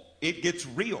fall. It gets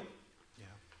real. Yeah.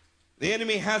 The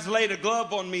enemy has laid a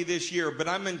glove on me this year, but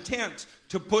I'm intent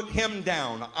to put him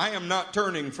down. I am not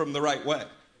turning from the right way.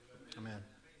 Amen.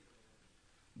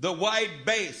 The wide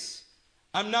base.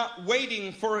 I'm not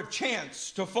waiting for a chance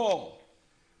to fall.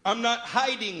 I'm not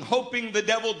hiding, hoping the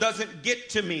devil doesn't get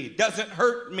to me, doesn't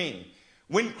hurt me.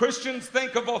 When Christians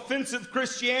think of offensive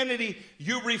Christianity,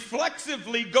 you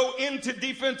reflexively go into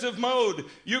defensive mode.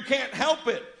 You can't help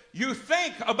it. You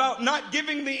think about not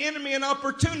giving the enemy an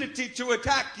opportunity to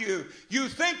attack you. You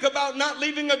think about not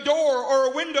leaving a door or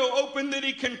a window open that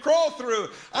he can crawl through.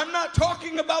 I'm not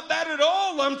talking about that at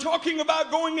all. I'm talking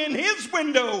about going in his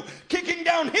window, kicking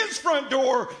down his front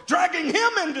door, dragging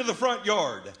him into the front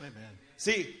yard. Amen.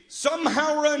 See,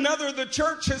 somehow or another, the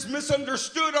church has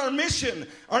misunderstood our mission.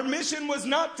 Our mission was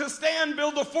not to stand,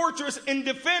 build a fortress, and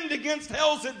defend against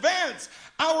hell's advance.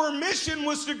 Our mission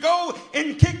was to go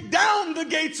and kick down the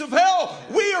gates of hell.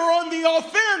 We are on the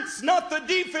offense, not the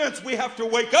defense. We have to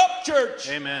wake up, church.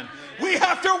 Amen. We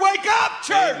have to wake up,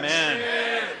 church.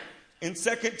 Amen. In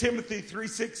 2 Timothy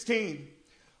 3:16,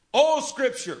 all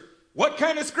Scripture. What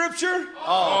kind of Scripture?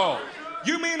 All.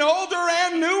 You mean older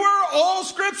and newer? All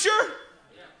Scripture?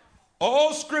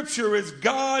 All Scripture is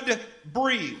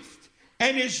God-breathed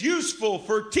and is useful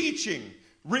for teaching,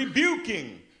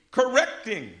 rebuking,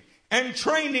 correcting, and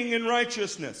training in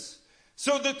righteousness,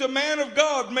 so that the man of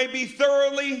God may be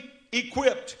thoroughly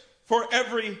equipped for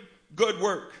every good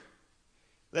work.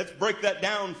 Let's break that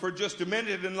down for just a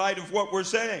minute in light of what we're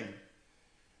saying.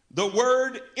 The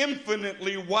Word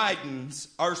infinitely widens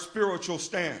our spiritual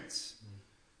stance,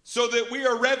 so that we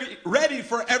are ready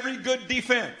for every good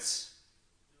defense.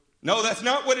 No, that's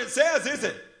not what it says, is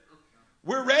it?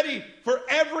 We're ready for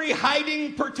every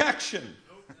hiding protection.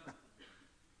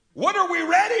 What are we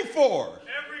ready for?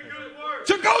 Every good work.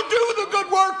 To go do the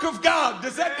good work of God.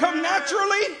 Does that come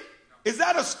naturally? Is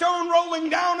that a stone rolling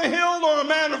down a hill or a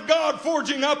man of God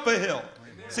forging up a hill?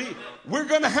 See, we're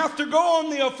going to have to go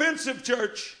on the offensive,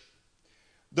 church.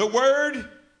 The Word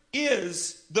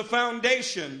is the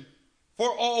foundation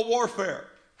for all warfare.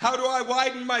 How do I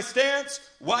widen my stance?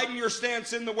 Widen your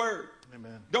stance in the Word.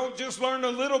 Amen. Don't just learn a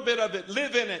little bit of it.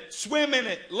 Live in it. Swim in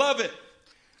it. Love it.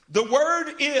 The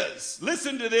Word is,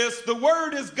 listen to this, the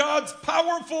Word is God's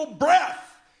powerful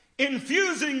breath,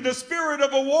 infusing the spirit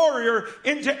of a warrior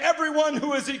into everyone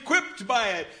who is equipped by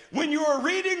it. When you are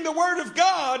reading the Word of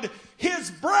God,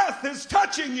 His breath is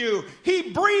touching you.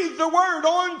 He breathed the word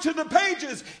onto the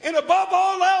pages. And above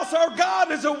all else, our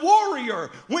God is a warrior.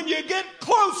 When you get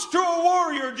close to a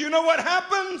warrior, do you know what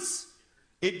happens?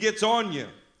 It gets on you.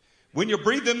 When you're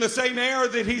breathing the same air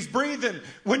that he's breathing,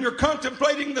 when you're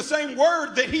contemplating the same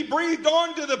word that he breathed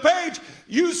onto the page,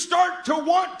 you start to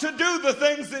want to do the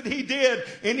things that he did.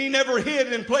 And he never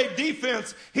hid and played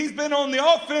defense. He's been on the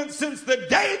offense since the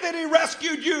day that he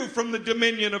rescued you from the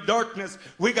dominion of darkness.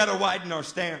 We got to widen our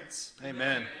stance.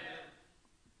 Amen.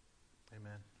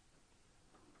 Amen.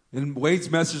 In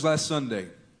Wade's message last Sunday,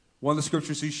 one of the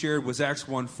scriptures he shared was Acts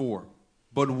 1:4.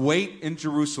 But wait in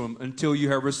Jerusalem until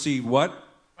you have received what?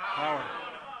 Power.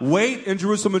 Wait in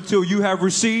Jerusalem until you have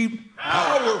received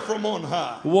Power from on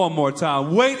high. One more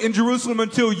time. Wait in Jerusalem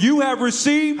until you have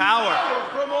received Power.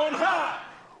 From on high.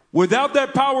 Without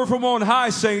that power from on high,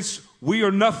 saints, we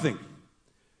are nothing.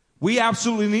 We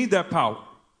absolutely need that power.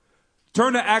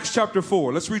 Turn to Acts chapter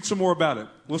 4. Let's read some more about it.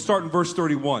 We'll start in verse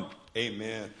 31.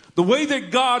 Amen. The way that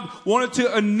God wanted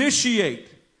to initiate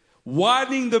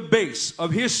widening the base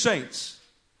of his saints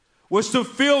was to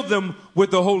fill them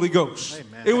with the Holy Ghost.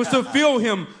 Amen. It was to fill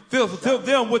them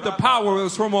with the power that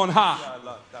was from on high.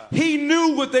 He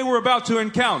knew what they were about to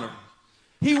encounter.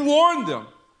 He warned them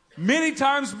many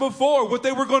times before what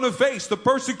they were going to face, the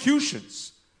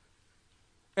persecutions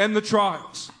and the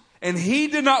trials. And he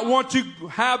did not want to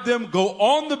have them go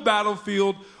on the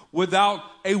battlefield without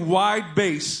a wide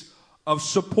base of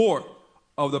support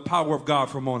of the power of God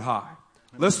from on high.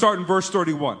 Let's start in verse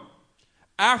 31.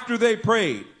 After they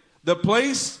prayed, the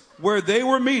place where they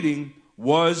were meeting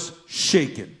was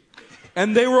shaken.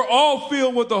 And they were all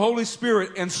filled with the Holy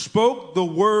Spirit and spoke the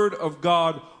word of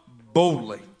God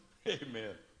boldly.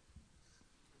 Amen.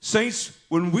 Saints,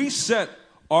 when we set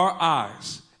our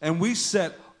eyes and we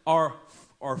set our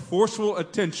forceful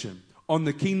attention on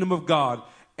the kingdom of God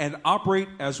and operate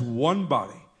as one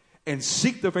body and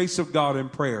seek the face of God in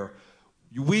prayer,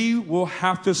 we will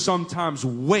have to sometimes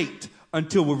wait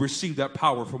until we receive that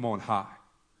power from on high.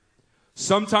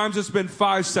 Sometimes it's been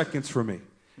 5 seconds for me,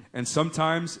 and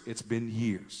sometimes it's been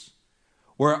years,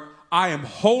 where I am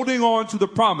holding on to the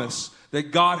promise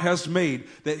that God has made,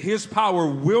 that his power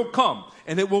will come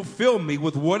and it will fill me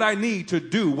with what I need to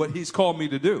do what he's called me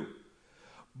to do.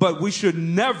 But we should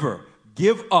never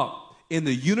give up in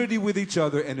the unity with each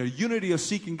other and the unity of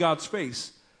seeking God's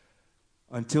face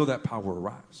until that power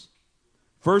arrives.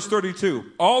 Verse 32,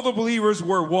 all the believers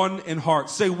were one in heart.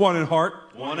 Say one in heart.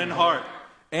 One in heart.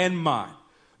 And mind.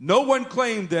 No one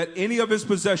claimed that any of his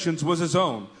possessions was his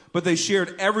own, but they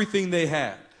shared everything they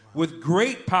had. With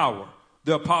great power,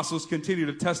 the apostles continued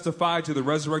to testify to the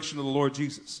resurrection of the Lord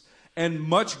Jesus, and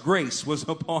much grace was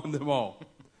upon them all.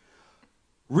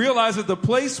 Realize that the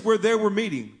place where they were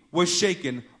meeting was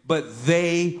shaken, but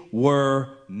they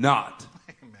were not.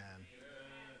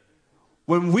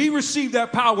 When we receive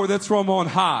that power that's from on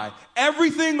high,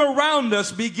 everything around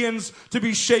us begins to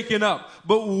be shaken up.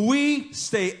 But we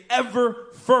stay ever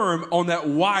firm on that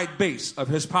wide base of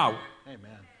his power.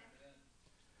 Amen.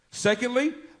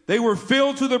 Secondly, they were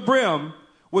filled to the brim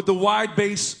with the wide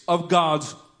base of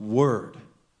God's word.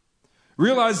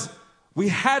 Realize we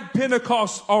had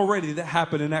Pentecost already that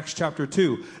happened in Acts chapter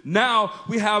 2. Now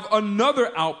we have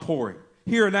another outpouring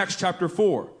here in Acts chapter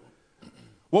 4.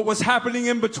 What was happening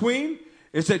in between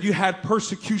is that you had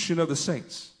persecution of the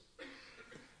saints.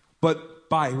 But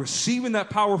by receiving that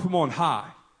power from on high,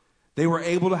 they were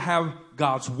able to have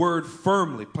God's word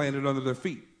firmly planted under their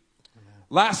feet. Amen.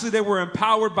 Lastly, they were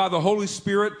empowered by the Holy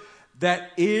Spirit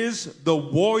that is the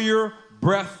warrior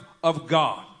breath of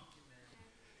God.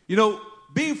 You know,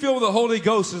 being filled with the Holy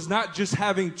Ghost is not just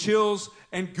having chills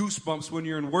and goosebumps when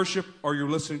you're in worship or you're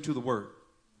listening to the word.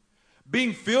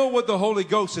 Being filled with the Holy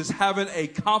Ghost is having a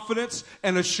confidence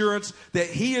and assurance that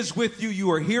he is with you.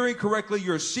 You are hearing correctly,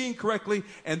 you're seeing correctly,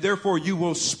 and therefore you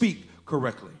will speak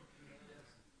correctly.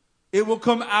 It will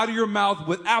come out of your mouth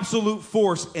with absolute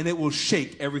force, and it will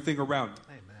shake everything around you.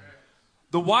 Amen.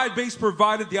 The wide base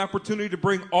provided the opportunity to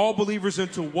bring all believers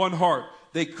into one heart.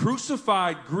 They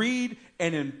crucified greed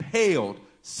and impaled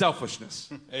selfishness.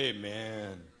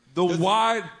 Amen.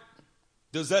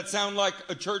 Does that sound like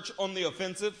a church on the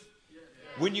offensive?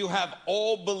 When you have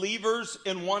all believers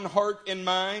in one heart and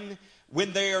mind,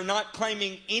 when they are not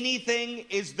claiming anything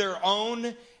is their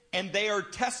own, and they are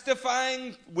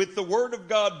testifying with the word of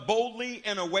God boldly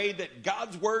in a way that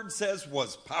God's word says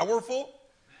was powerful.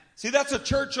 See, that's a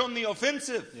church on the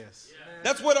offensive. Yes.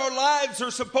 That's what our lives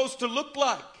are supposed to look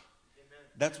like.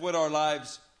 That's what our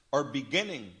lives are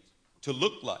beginning to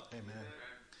look like. Amen.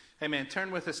 Amen. Turn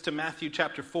with us to Matthew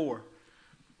chapter 4.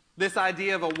 This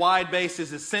idea of a wide base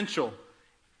is essential.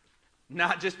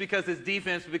 Not just because it's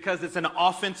defense, but because it's an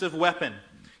offensive weapon.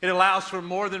 It allows for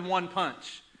more than one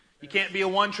punch. You can't be a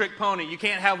one-trick pony. You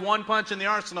can't have one punch in the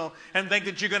arsenal and think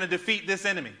that you're going to defeat this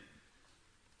enemy.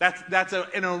 That's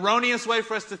an erroneous way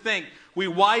for us to think. We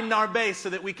widen our base so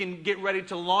that we can get ready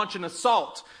to launch an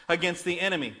assault against the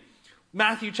enemy.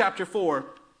 Matthew chapter 4,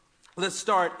 let's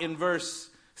start in verse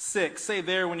 6. Say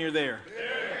there when you're there.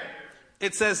 There.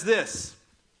 It says this.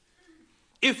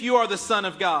 If you are the Son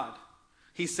of God,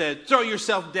 he said, throw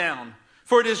yourself down.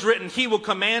 For it is written, he will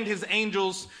command his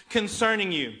angels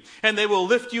concerning you, and they will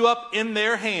lift you up in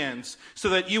their hands so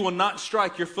that you will not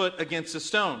strike your foot against a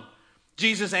stone.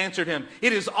 Jesus answered him,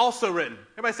 it is also written.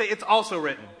 Everybody say, it's also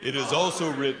written. It is also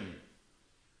written.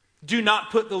 Do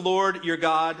not put the Lord your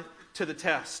God to the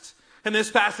test. In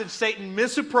this passage, Satan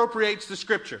misappropriates the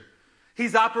scripture.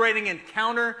 He's operating in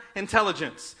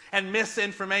counterintelligence and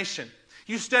misinformation.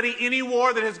 You study any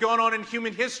war that has gone on in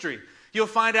human history, you'll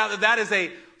find out that that is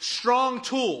a strong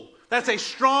tool. That's a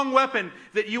strong weapon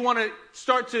that you want to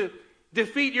start to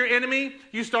defeat your enemy.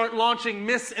 You start launching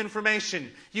misinformation.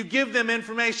 You give them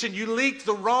information. You leak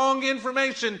the wrong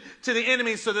information to the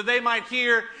enemy so that they might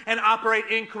hear and operate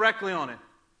incorrectly on it.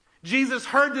 Jesus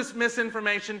heard this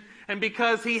misinformation, and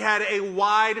because he had a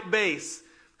wide base,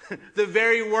 the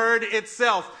very word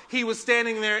itself, he was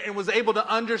standing there and was able to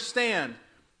understand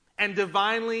and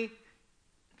divinely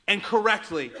and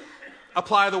correctly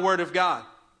apply the word of God.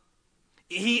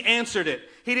 He answered it.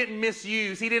 He didn't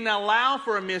misuse. He didn't allow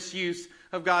for a misuse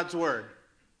of God's word.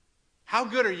 How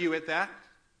good are you at that?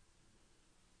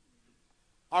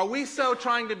 Are we so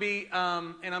trying to be,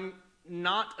 and I'm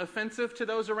not offensive to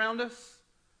those around us?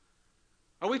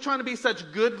 Are we trying to be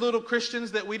such good little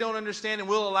Christians that we don't understand and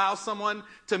we'll allow someone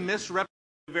to misrepresent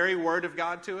the very word of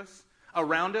God to us,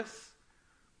 around us?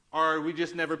 Or are we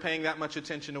just never paying that much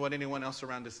attention to what anyone else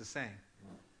around us is saying?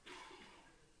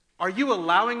 Are you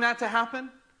allowing that to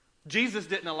happen? Jesus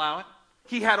didn't allow it.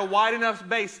 He had a wide enough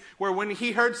base where when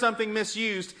he heard something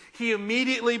misused, he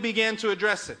immediately began to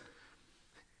address it.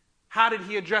 How did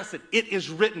he address it? It is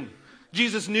written.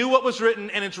 Jesus knew what was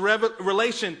written and its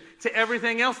relation to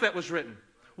everything else that was written.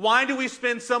 Why do we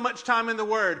spend so much time in the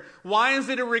Word? Why is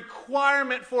it a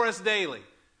requirement for us daily?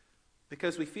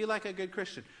 Because we feel like a good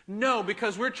Christian? No,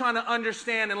 because we're trying to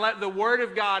understand and let the Word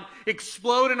of God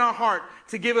explode in our heart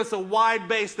to give us a wide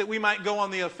base that we might go on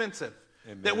the offensive,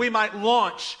 Amen. That we might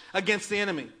launch against the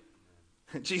enemy.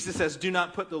 Jesus says, do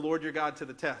not put the Lord your God to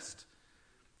the test.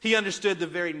 He understood the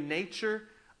very nature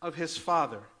of his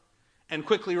Father and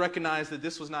quickly recognized that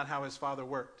this was not how his Father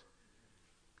worked.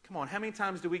 Come on, how many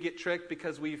times do we get tricked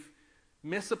because we've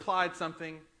misapplied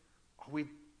something or we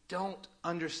don't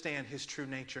understand his true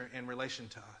nature in relation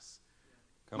to us?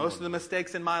 Most of the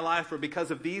mistakes in my life were because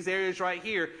of these areas right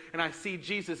here, and I see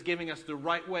Jesus giving us the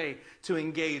right way to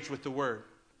engage with the Word.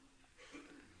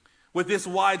 With this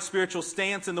wide spiritual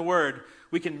stance in the Word,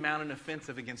 we can mount an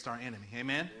offensive against our enemy.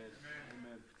 Amen?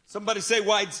 Amen. Somebody say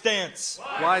wide stance.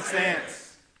 Wide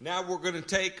stance. Now we're going to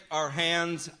take our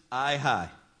hands eye high.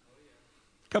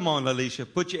 Come on, Alicia.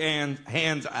 Put your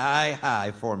hands eye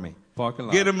high for me.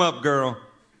 Get them up, girl.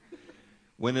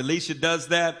 When Alicia does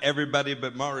that, everybody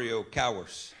but Mario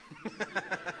cowers.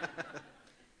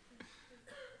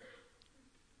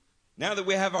 Now that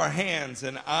we have our hands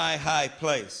in eye high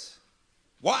place,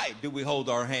 why do we hold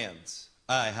our hands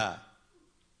eye high?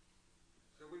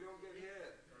 So we don't get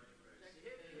hit.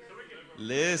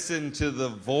 Listen to the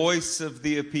voice of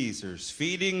the appeasers,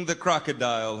 feeding the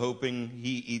crocodile, hoping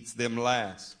he eats them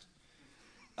last.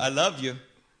 I love you,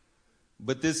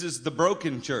 but this is the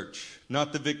broken church,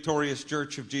 not the victorious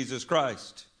church of Jesus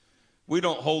Christ. We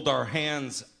don't hold our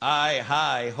hands eye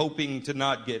high, hoping to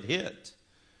not get hit.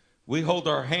 We hold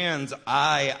our hands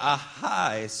eye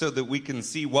high so that we can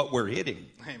see what we're hitting.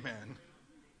 Amen.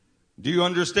 Do you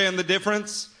understand the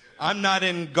difference? I'm not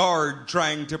in guard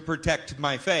trying to protect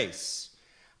my face.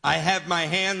 I have my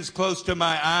hands close to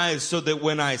my eyes so that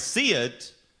when I see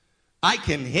it, I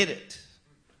can hit it.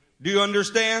 Do you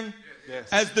understand? Yes.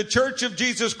 As the church of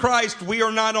Jesus Christ, we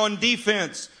are not on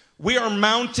defense. We are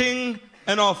mounting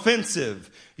an offensive.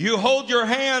 You hold your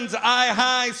hands eye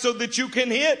high so that you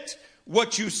can hit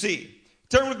what you see.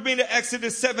 Turn with me to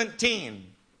Exodus 17.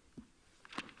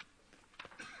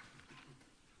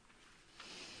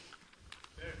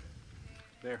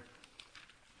 There.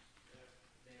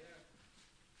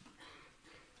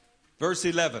 Verse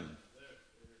 11.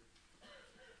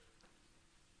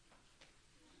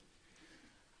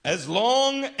 As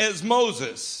long as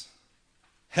Moses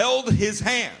held his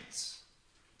hands.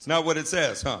 It's not what it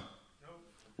says, huh?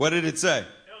 What did it say?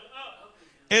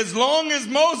 As long as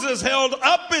Moses held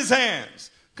up his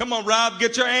hands. Come on, Rob,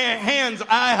 get your hands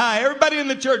eye high. Everybody in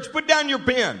the church, put down your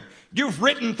pen. You've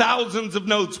written thousands of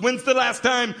notes. When's the last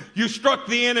time you struck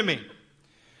the enemy?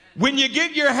 When you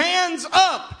get your hands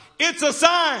up, it's a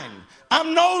sign.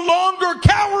 I'm no longer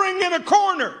cowering in a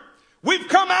corner. We've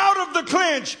come out of the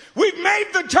clinch. We've made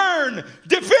the turn.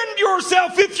 Defend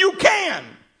yourself if you can.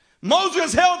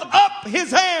 Moses held up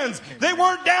his hands. They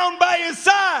weren't down by his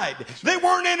side. They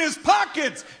weren't in his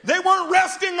pockets. They weren't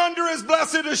resting under his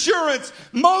blessed assurance.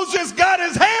 Moses got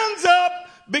his hands up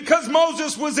because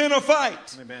Moses was in a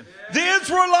fight. Amen. The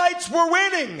Israelites were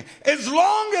winning. As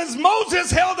long as Moses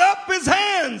held up his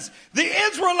hands, the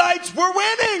Israelites were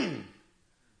winning.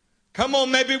 Come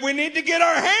on, maybe we need to get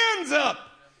our hands up.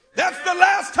 That's the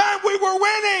last time we were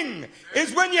winning,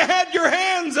 is when you had your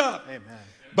hands up. Amen.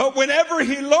 But whenever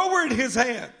he lowered his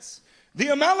hands, the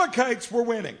Amalekites were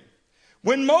winning.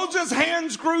 When Moses'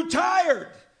 hands grew tired,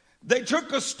 they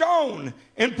took a stone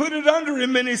and put it under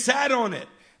him and he sat on it.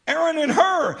 Aaron and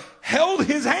Hur held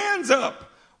his hands up,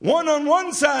 one on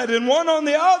one side and one on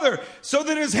the other, so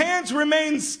that his hands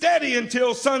remained steady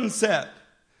until sunset.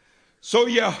 So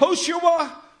Yehoshua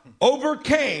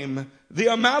overcame the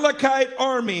Amalekite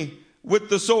army with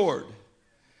the sword.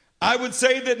 I would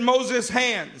say that Moses'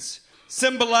 hands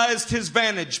symbolized his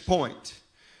vantage point.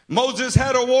 Moses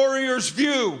had a warrior's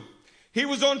view. He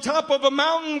was on top of a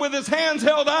mountain with his hands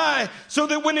held high so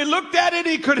that when he looked at it,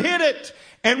 he could hit it.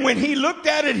 And when he looked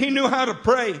at it, he knew how to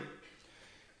pray.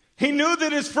 He knew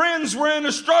that his friends were in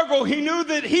a struggle. He knew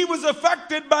that he was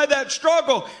affected by that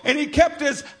struggle. And he kept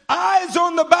his eyes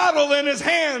on the battle and his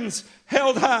hands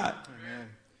held high. Amen.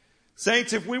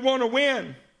 Saints, if we want to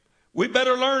win, we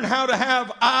better learn how to have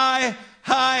high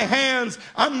hands.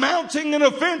 I'm mounting an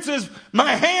offensive.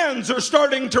 My hands are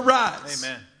starting to rise.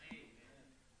 Amen.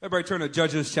 Everybody turn to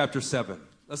Judges chapter 7.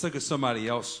 Let's look at somebody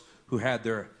else who had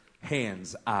their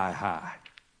hands eye high.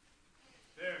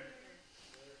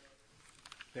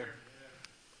 There.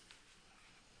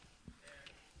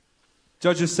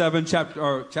 Judges 7,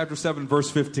 chapter 7,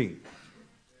 verse 15.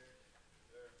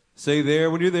 Say there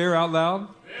when you're there out loud.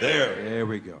 There. There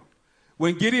we go.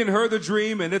 When Gideon heard the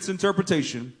dream and its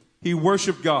interpretation, he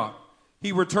worshiped God.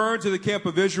 He returned to the camp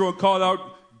of Israel and called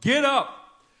out, "Get up!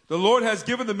 The Lord has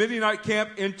given the Midianite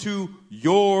camp into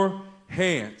your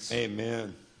hands."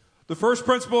 Amen. The first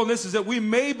principle in this is that we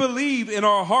may believe in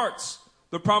our hearts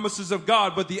the promises of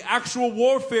God, but the actual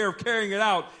warfare of carrying it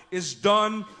out is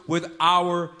done with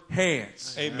our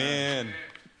hands. Amen.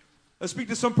 Let's speak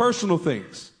to some personal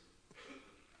things.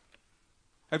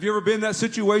 Have you ever been in that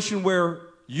situation where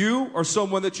you or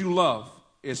someone that you love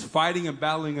is fighting and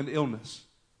battling an illness,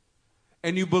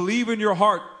 and you believe in your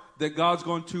heart that God's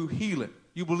going to heal it?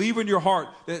 You believe in your heart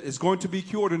that it's going to be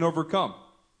cured and overcome.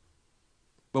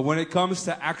 But when it comes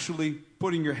to actually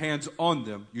putting your hands on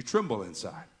them, you tremble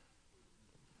inside.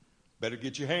 Better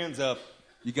get your hands up.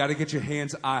 You got to get your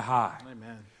hands eye high.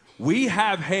 Amen. We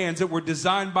have hands that were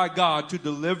designed by God to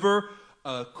deliver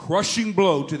a crushing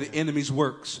blow to the enemy's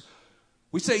works.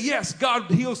 We say, yes, God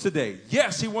heals today.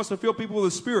 Yes, he wants to fill people with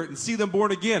the Spirit and see them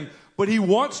born again. But he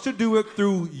wants to do it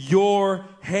through your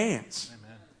hands.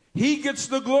 Amen. He gets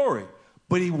the glory,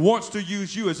 but he wants to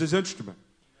use you as his instrument.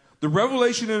 The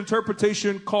revelation and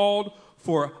interpretation called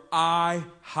for eye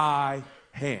high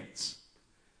hands.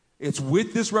 It's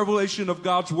with this revelation of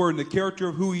God's word and the character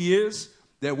of who he is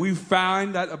that we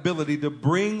find that ability to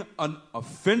bring an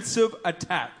offensive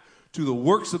attack to the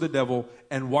works of the devil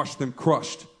and watch them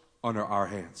crushed under our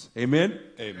hands. Amen?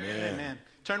 Amen. Amen.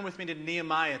 Turn with me to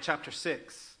Nehemiah chapter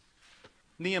 6.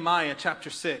 Nehemiah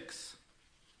chapter 6.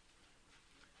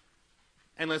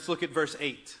 And let's look at verse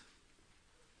 8.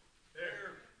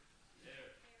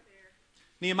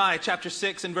 Nehemiah chapter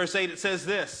 6 and verse 8, it says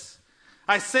this: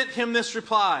 "I sent him this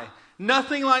reply.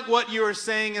 Nothing like what you are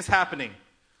saying is happening.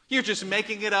 You're just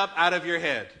making it up out of your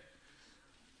head."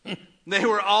 They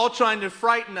were all trying to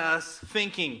frighten us,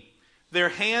 thinking their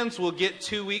hands will get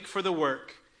too weak for the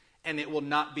work and it will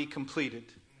not be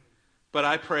completed. But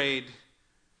I prayed,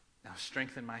 "Now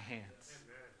strengthen my hands."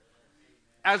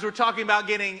 As we're talking about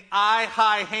getting eye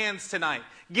high hands tonight,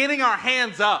 getting our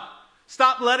hands up,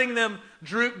 stop letting them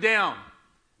droop down.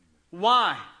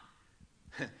 Why?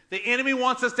 The enemy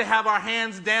wants us to have our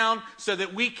hands down so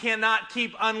that we cannot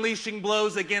keep unleashing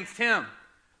blows against him.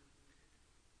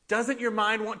 Doesn't your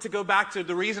mind want to go back to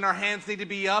the reason our hands need to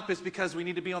be up is because we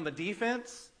need to be on the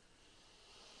defense?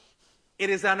 It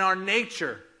is in our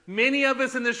nature. Many of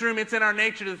us in this room, it's in our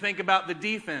nature to think about the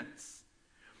defense.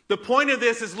 The point of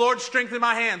this is, Lord, strengthen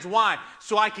my hands. Why?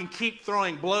 So I can keep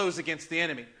throwing blows against the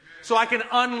enemy. So I can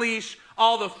unleash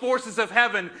all the forces of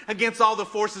heaven against all the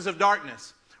forces of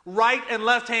darkness. right and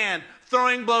left hand,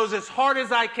 throwing blows as hard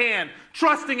as I can,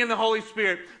 trusting in the Holy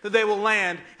Spirit that they will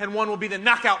land, and one will be the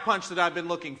knockout punch that I've been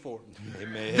looking for.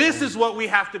 Amen. This is what we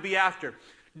have to be after.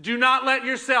 Do not let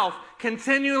yourself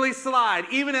continually slide,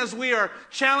 even as we are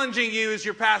challenging you as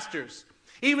your pastors.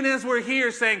 Even as we're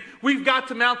here saying, we've got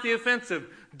to mount the offensive.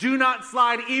 Do not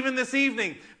slide even this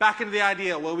evening back into the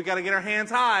idea, well, we got to get our hands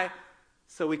high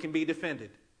so we can be defended.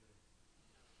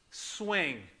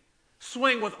 Swing.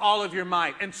 Swing with all of your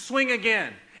might, and swing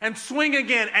again, and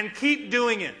keep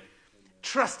doing it.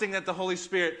 Trusting that the Holy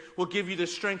Spirit will give you the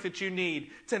strength that you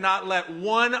need to not let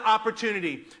one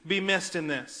opportunity be missed in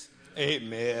this.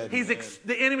 Amen.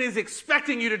 The enemy is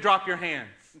expecting you to drop your hands.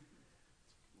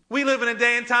 We live in a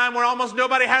day and time where almost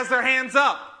nobody has their hands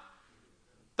up.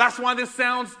 That's why this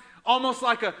sounds almost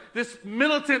like this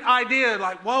militant idea,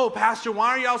 like, whoa, Pastor, why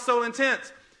are y'all so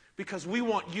intense? Because we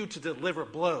want you to deliver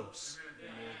blows.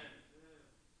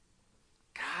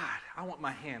 God, I want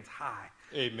my hands high.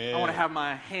 Amen. I want to have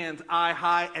my hands eye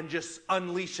high and just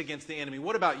unleash against the enemy.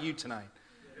 What about you tonight?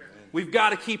 Amen. We've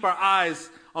got to keep our eyes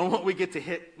on what we get to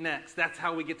hit next. That's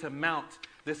how we get to mount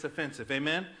this offensive.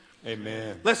 Amen?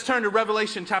 Amen. Let's turn to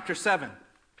Revelation chapter 7.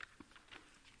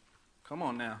 Come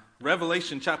on now.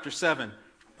 Revelation chapter 7.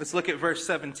 Let's look at verse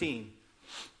 17.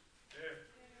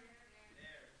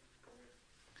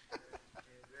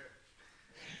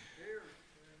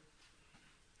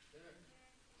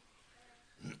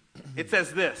 It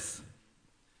says this: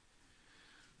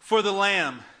 for the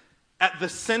Lamb at the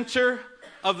center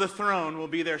of the throne will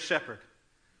be their shepherd.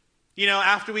 You know,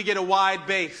 after we get a wide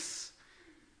base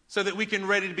so that we can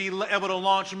ready to be able to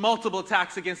launch multiple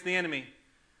attacks against the enemy,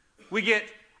 we get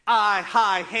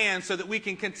high hands so that we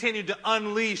can continue to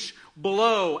unleash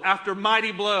blow after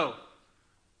mighty blow.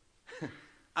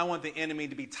 I want the enemy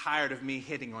to be tired of me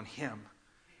hitting on him.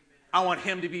 I want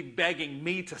him to be begging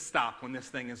me to stop when this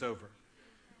thing is over.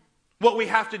 What we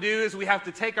have to do is we have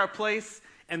to take our place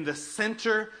in the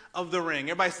center of the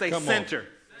ring. Everybody say center.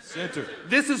 Center.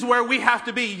 This is where we have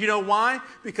to be. You know why?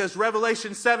 Because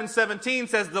Revelation 7:17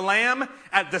 says the Lamb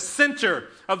at the center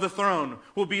of the throne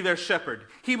will be their shepherd.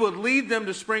 He will lead them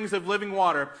to springs of living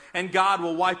water, and God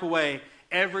will wipe away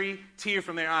every tear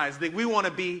from their eyes. We want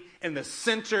to be in the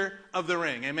center of the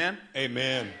ring. Amen?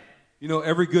 Amen. You know,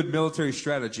 every good military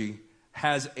strategy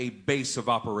has a base of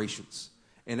operations.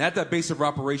 And at that base of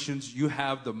operations, you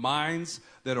have the minds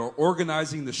that are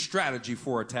organizing the strategy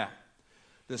for attack.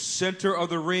 The center of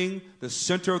the ring, the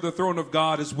center of the throne of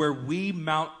God is where we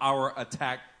mount our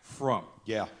attack from.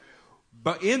 Yeah.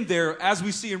 But in there, as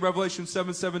we see in Revelation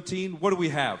 7:17, what do we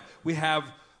have? We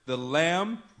have the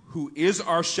Lamb who is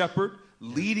our shepherd,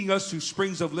 leading us to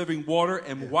springs of living water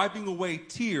and wiping away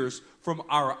tears from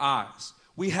our eyes.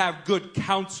 We have good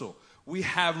counsel. We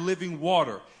have living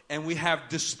water. And we have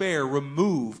despair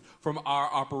removed from our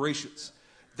operations.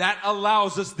 That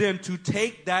allows us then to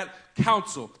take that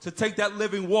counsel, to take that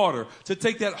living water, to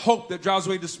take that hope that drives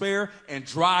away despair and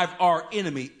drive our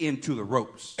enemy into the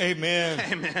ropes. Amen.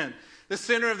 Amen. The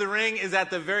center of the ring is at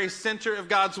the very center of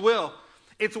God's will.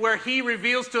 It's where he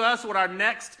reveals to us what our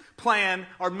next plan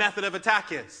or method of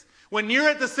attack is. When you're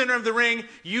at the center of the ring,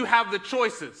 you have the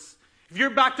choices. If you're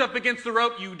backed up against the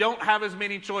rope, you don't have as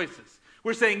many choices.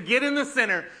 We're saying get in the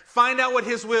center, find out what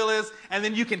his will is, and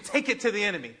then you can take it to the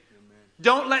enemy. Amen.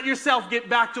 Don't let yourself get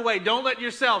backed away. Don't let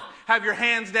yourself have your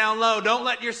hands down low. Don't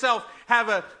let yourself have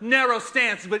a narrow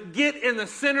stance, but get in the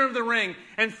center of the ring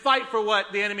and fight for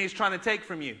what the enemy is trying to take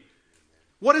from you.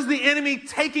 What is the enemy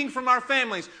taking from our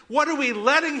families? What are we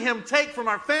letting him take from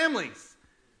our families?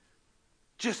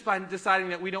 Just by deciding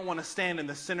that we don't want to stand in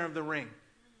the center of the ring.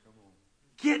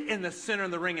 Get in the center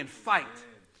of the ring and fight.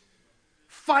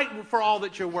 Fight for all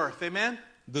that you're worth. Amen?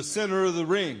 The center of the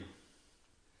ring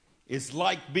is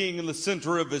like being in the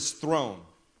center of his throne.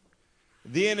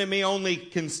 The enemy only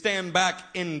can stand back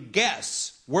and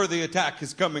guess where the attack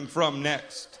is coming from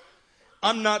next.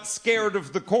 I'm not scared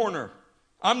of the corner.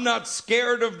 I'm not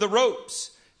scared of the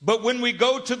ropes. But when we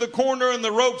go to the corner and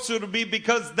the ropes, it'll be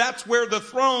because that's where the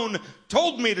throne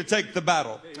told me to take the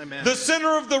battle. Amen. The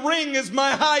center of the ring is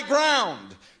my high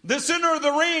ground. The center of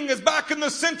the ring is back in the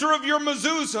center of your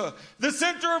mezuzah. The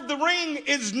center of the ring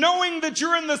is knowing that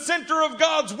you're in the center of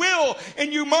God's will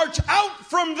and you march out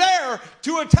from there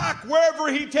to attack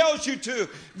wherever he tells you to.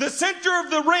 The center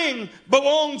of the ring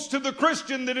belongs to the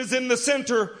Christian that is in the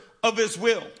center of his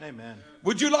will. Amen.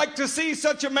 Would you like to see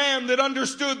such a man that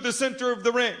understood the center of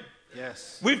the ring?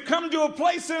 Yes. We've come to a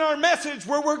place in our message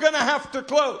where we're going to have to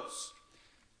close.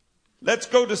 Let's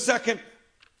go to 2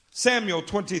 Samuel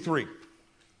 23.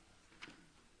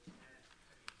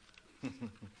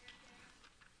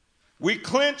 We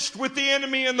clinched with the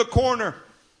enemy in the corner.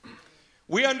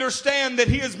 We understand that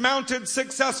he has mounted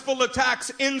successful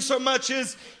attacks insomuch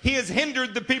as he has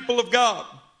hindered the people of God.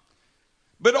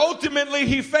 But ultimately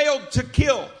he failed to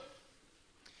kill.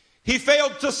 He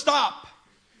failed to stop.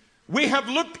 We have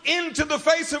looked into the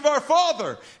face of our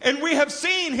Father and we have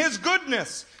seen his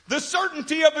goodness, the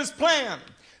certainty of his plan.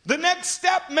 The next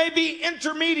step may be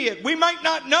intermediate. We might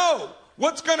not know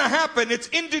what's going to happen. It's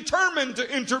indeterminate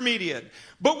to intermediate.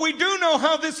 But we do know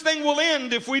how this thing will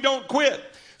end if we don't quit.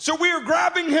 So we are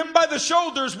grabbing him by the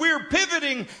shoulders. We are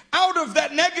pivoting out of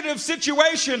that negative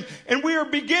situation and we are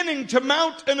beginning to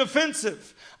mount an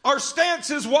offensive. Our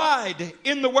stance is wide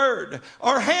in the word.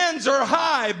 Our hands are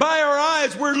high by our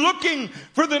eyes. We're looking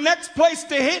for the next place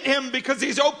to hit him because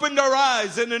he's opened our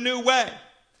eyes in a new way.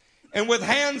 And with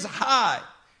hands high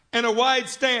and a wide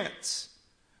stance,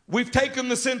 we've taken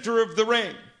the center of the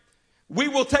ring. We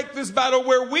will take this battle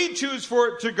where we choose for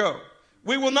it to go.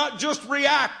 We will not just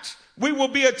react. We will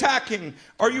be attacking.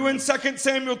 Are you in 2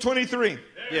 Samuel 23?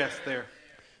 Yes, there.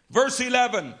 Verse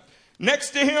 11.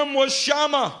 Next to him was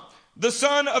Shammah, the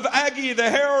son of Agi the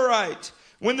Hararite.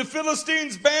 When the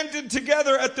Philistines banded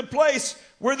together at the place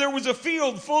where there was a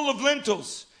field full of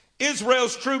lentils,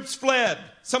 Israel's troops fled.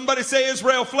 Somebody say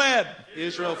Israel fled.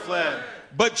 Israel fled.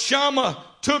 But Shammah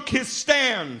took his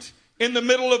stand in the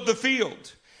middle of the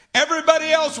field.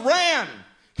 Everybody else ran.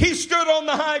 He stood on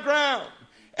the high ground.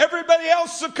 Everybody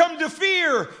else succumbed to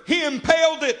fear. He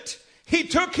impaled it. He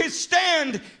took his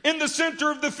stand in the center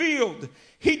of the field.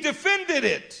 He defended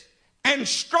it and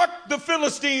struck the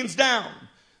Philistines down.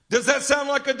 Does that sound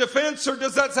like a defense or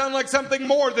does that sound like something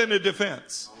more than a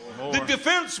defense? More. The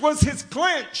defense was his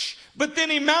clinch, but then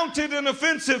he mounted an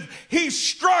offensive. He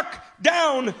struck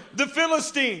down the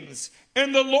Philistines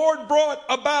and the Lord brought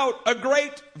about a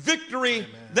great victory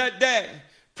that day.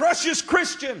 Precious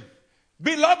Christian,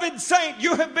 beloved saint,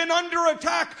 you have been under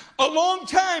attack a long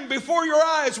time before your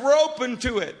eyes were open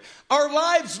to it. Our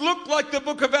lives look like the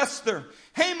book of Esther.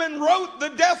 Haman wrote the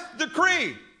death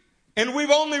decree, and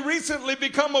we've only recently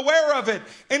become aware of it,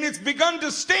 and it's begun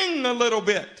to sting a little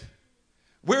bit.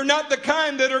 We're not the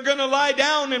kind that are going to lie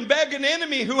down and beg an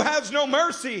enemy who has no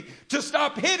mercy to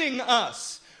stop hitting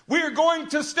us. We are going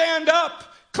to stand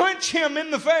up, clinch him in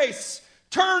the face,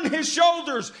 turn his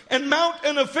shoulders, and mount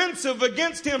an offensive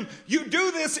against him. You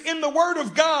do this in the Word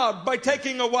of God by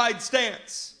taking a wide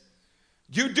stance.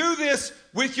 You do this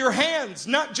with your hands,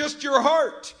 not just your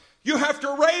heart. You have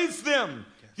to raise them.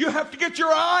 You have to get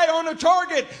your eye on a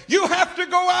target. You have to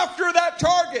go after that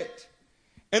target.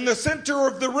 And the center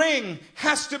of the ring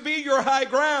has to be your high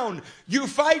ground. You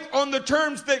fight on the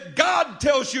terms that God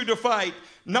tells you to fight,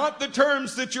 not the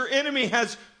terms that your enemy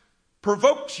has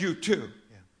provoked you to.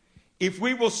 If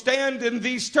we will stand in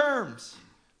these terms,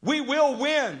 we will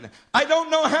win. I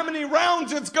don't know how many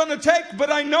rounds it's going to take,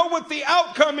 but I know what the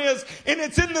outcome is. And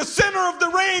it's in the center of the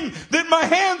ring that my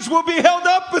hands will be held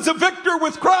up as a victor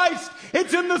with Christ.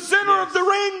 It's in the center of the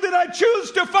ring that I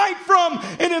choose to fight from.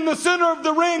 And in the center of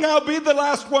the ring, I'll be the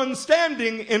last one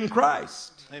standing in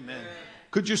Christ. Amen.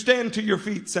 Could you stand to your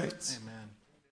feet, saints? Amen.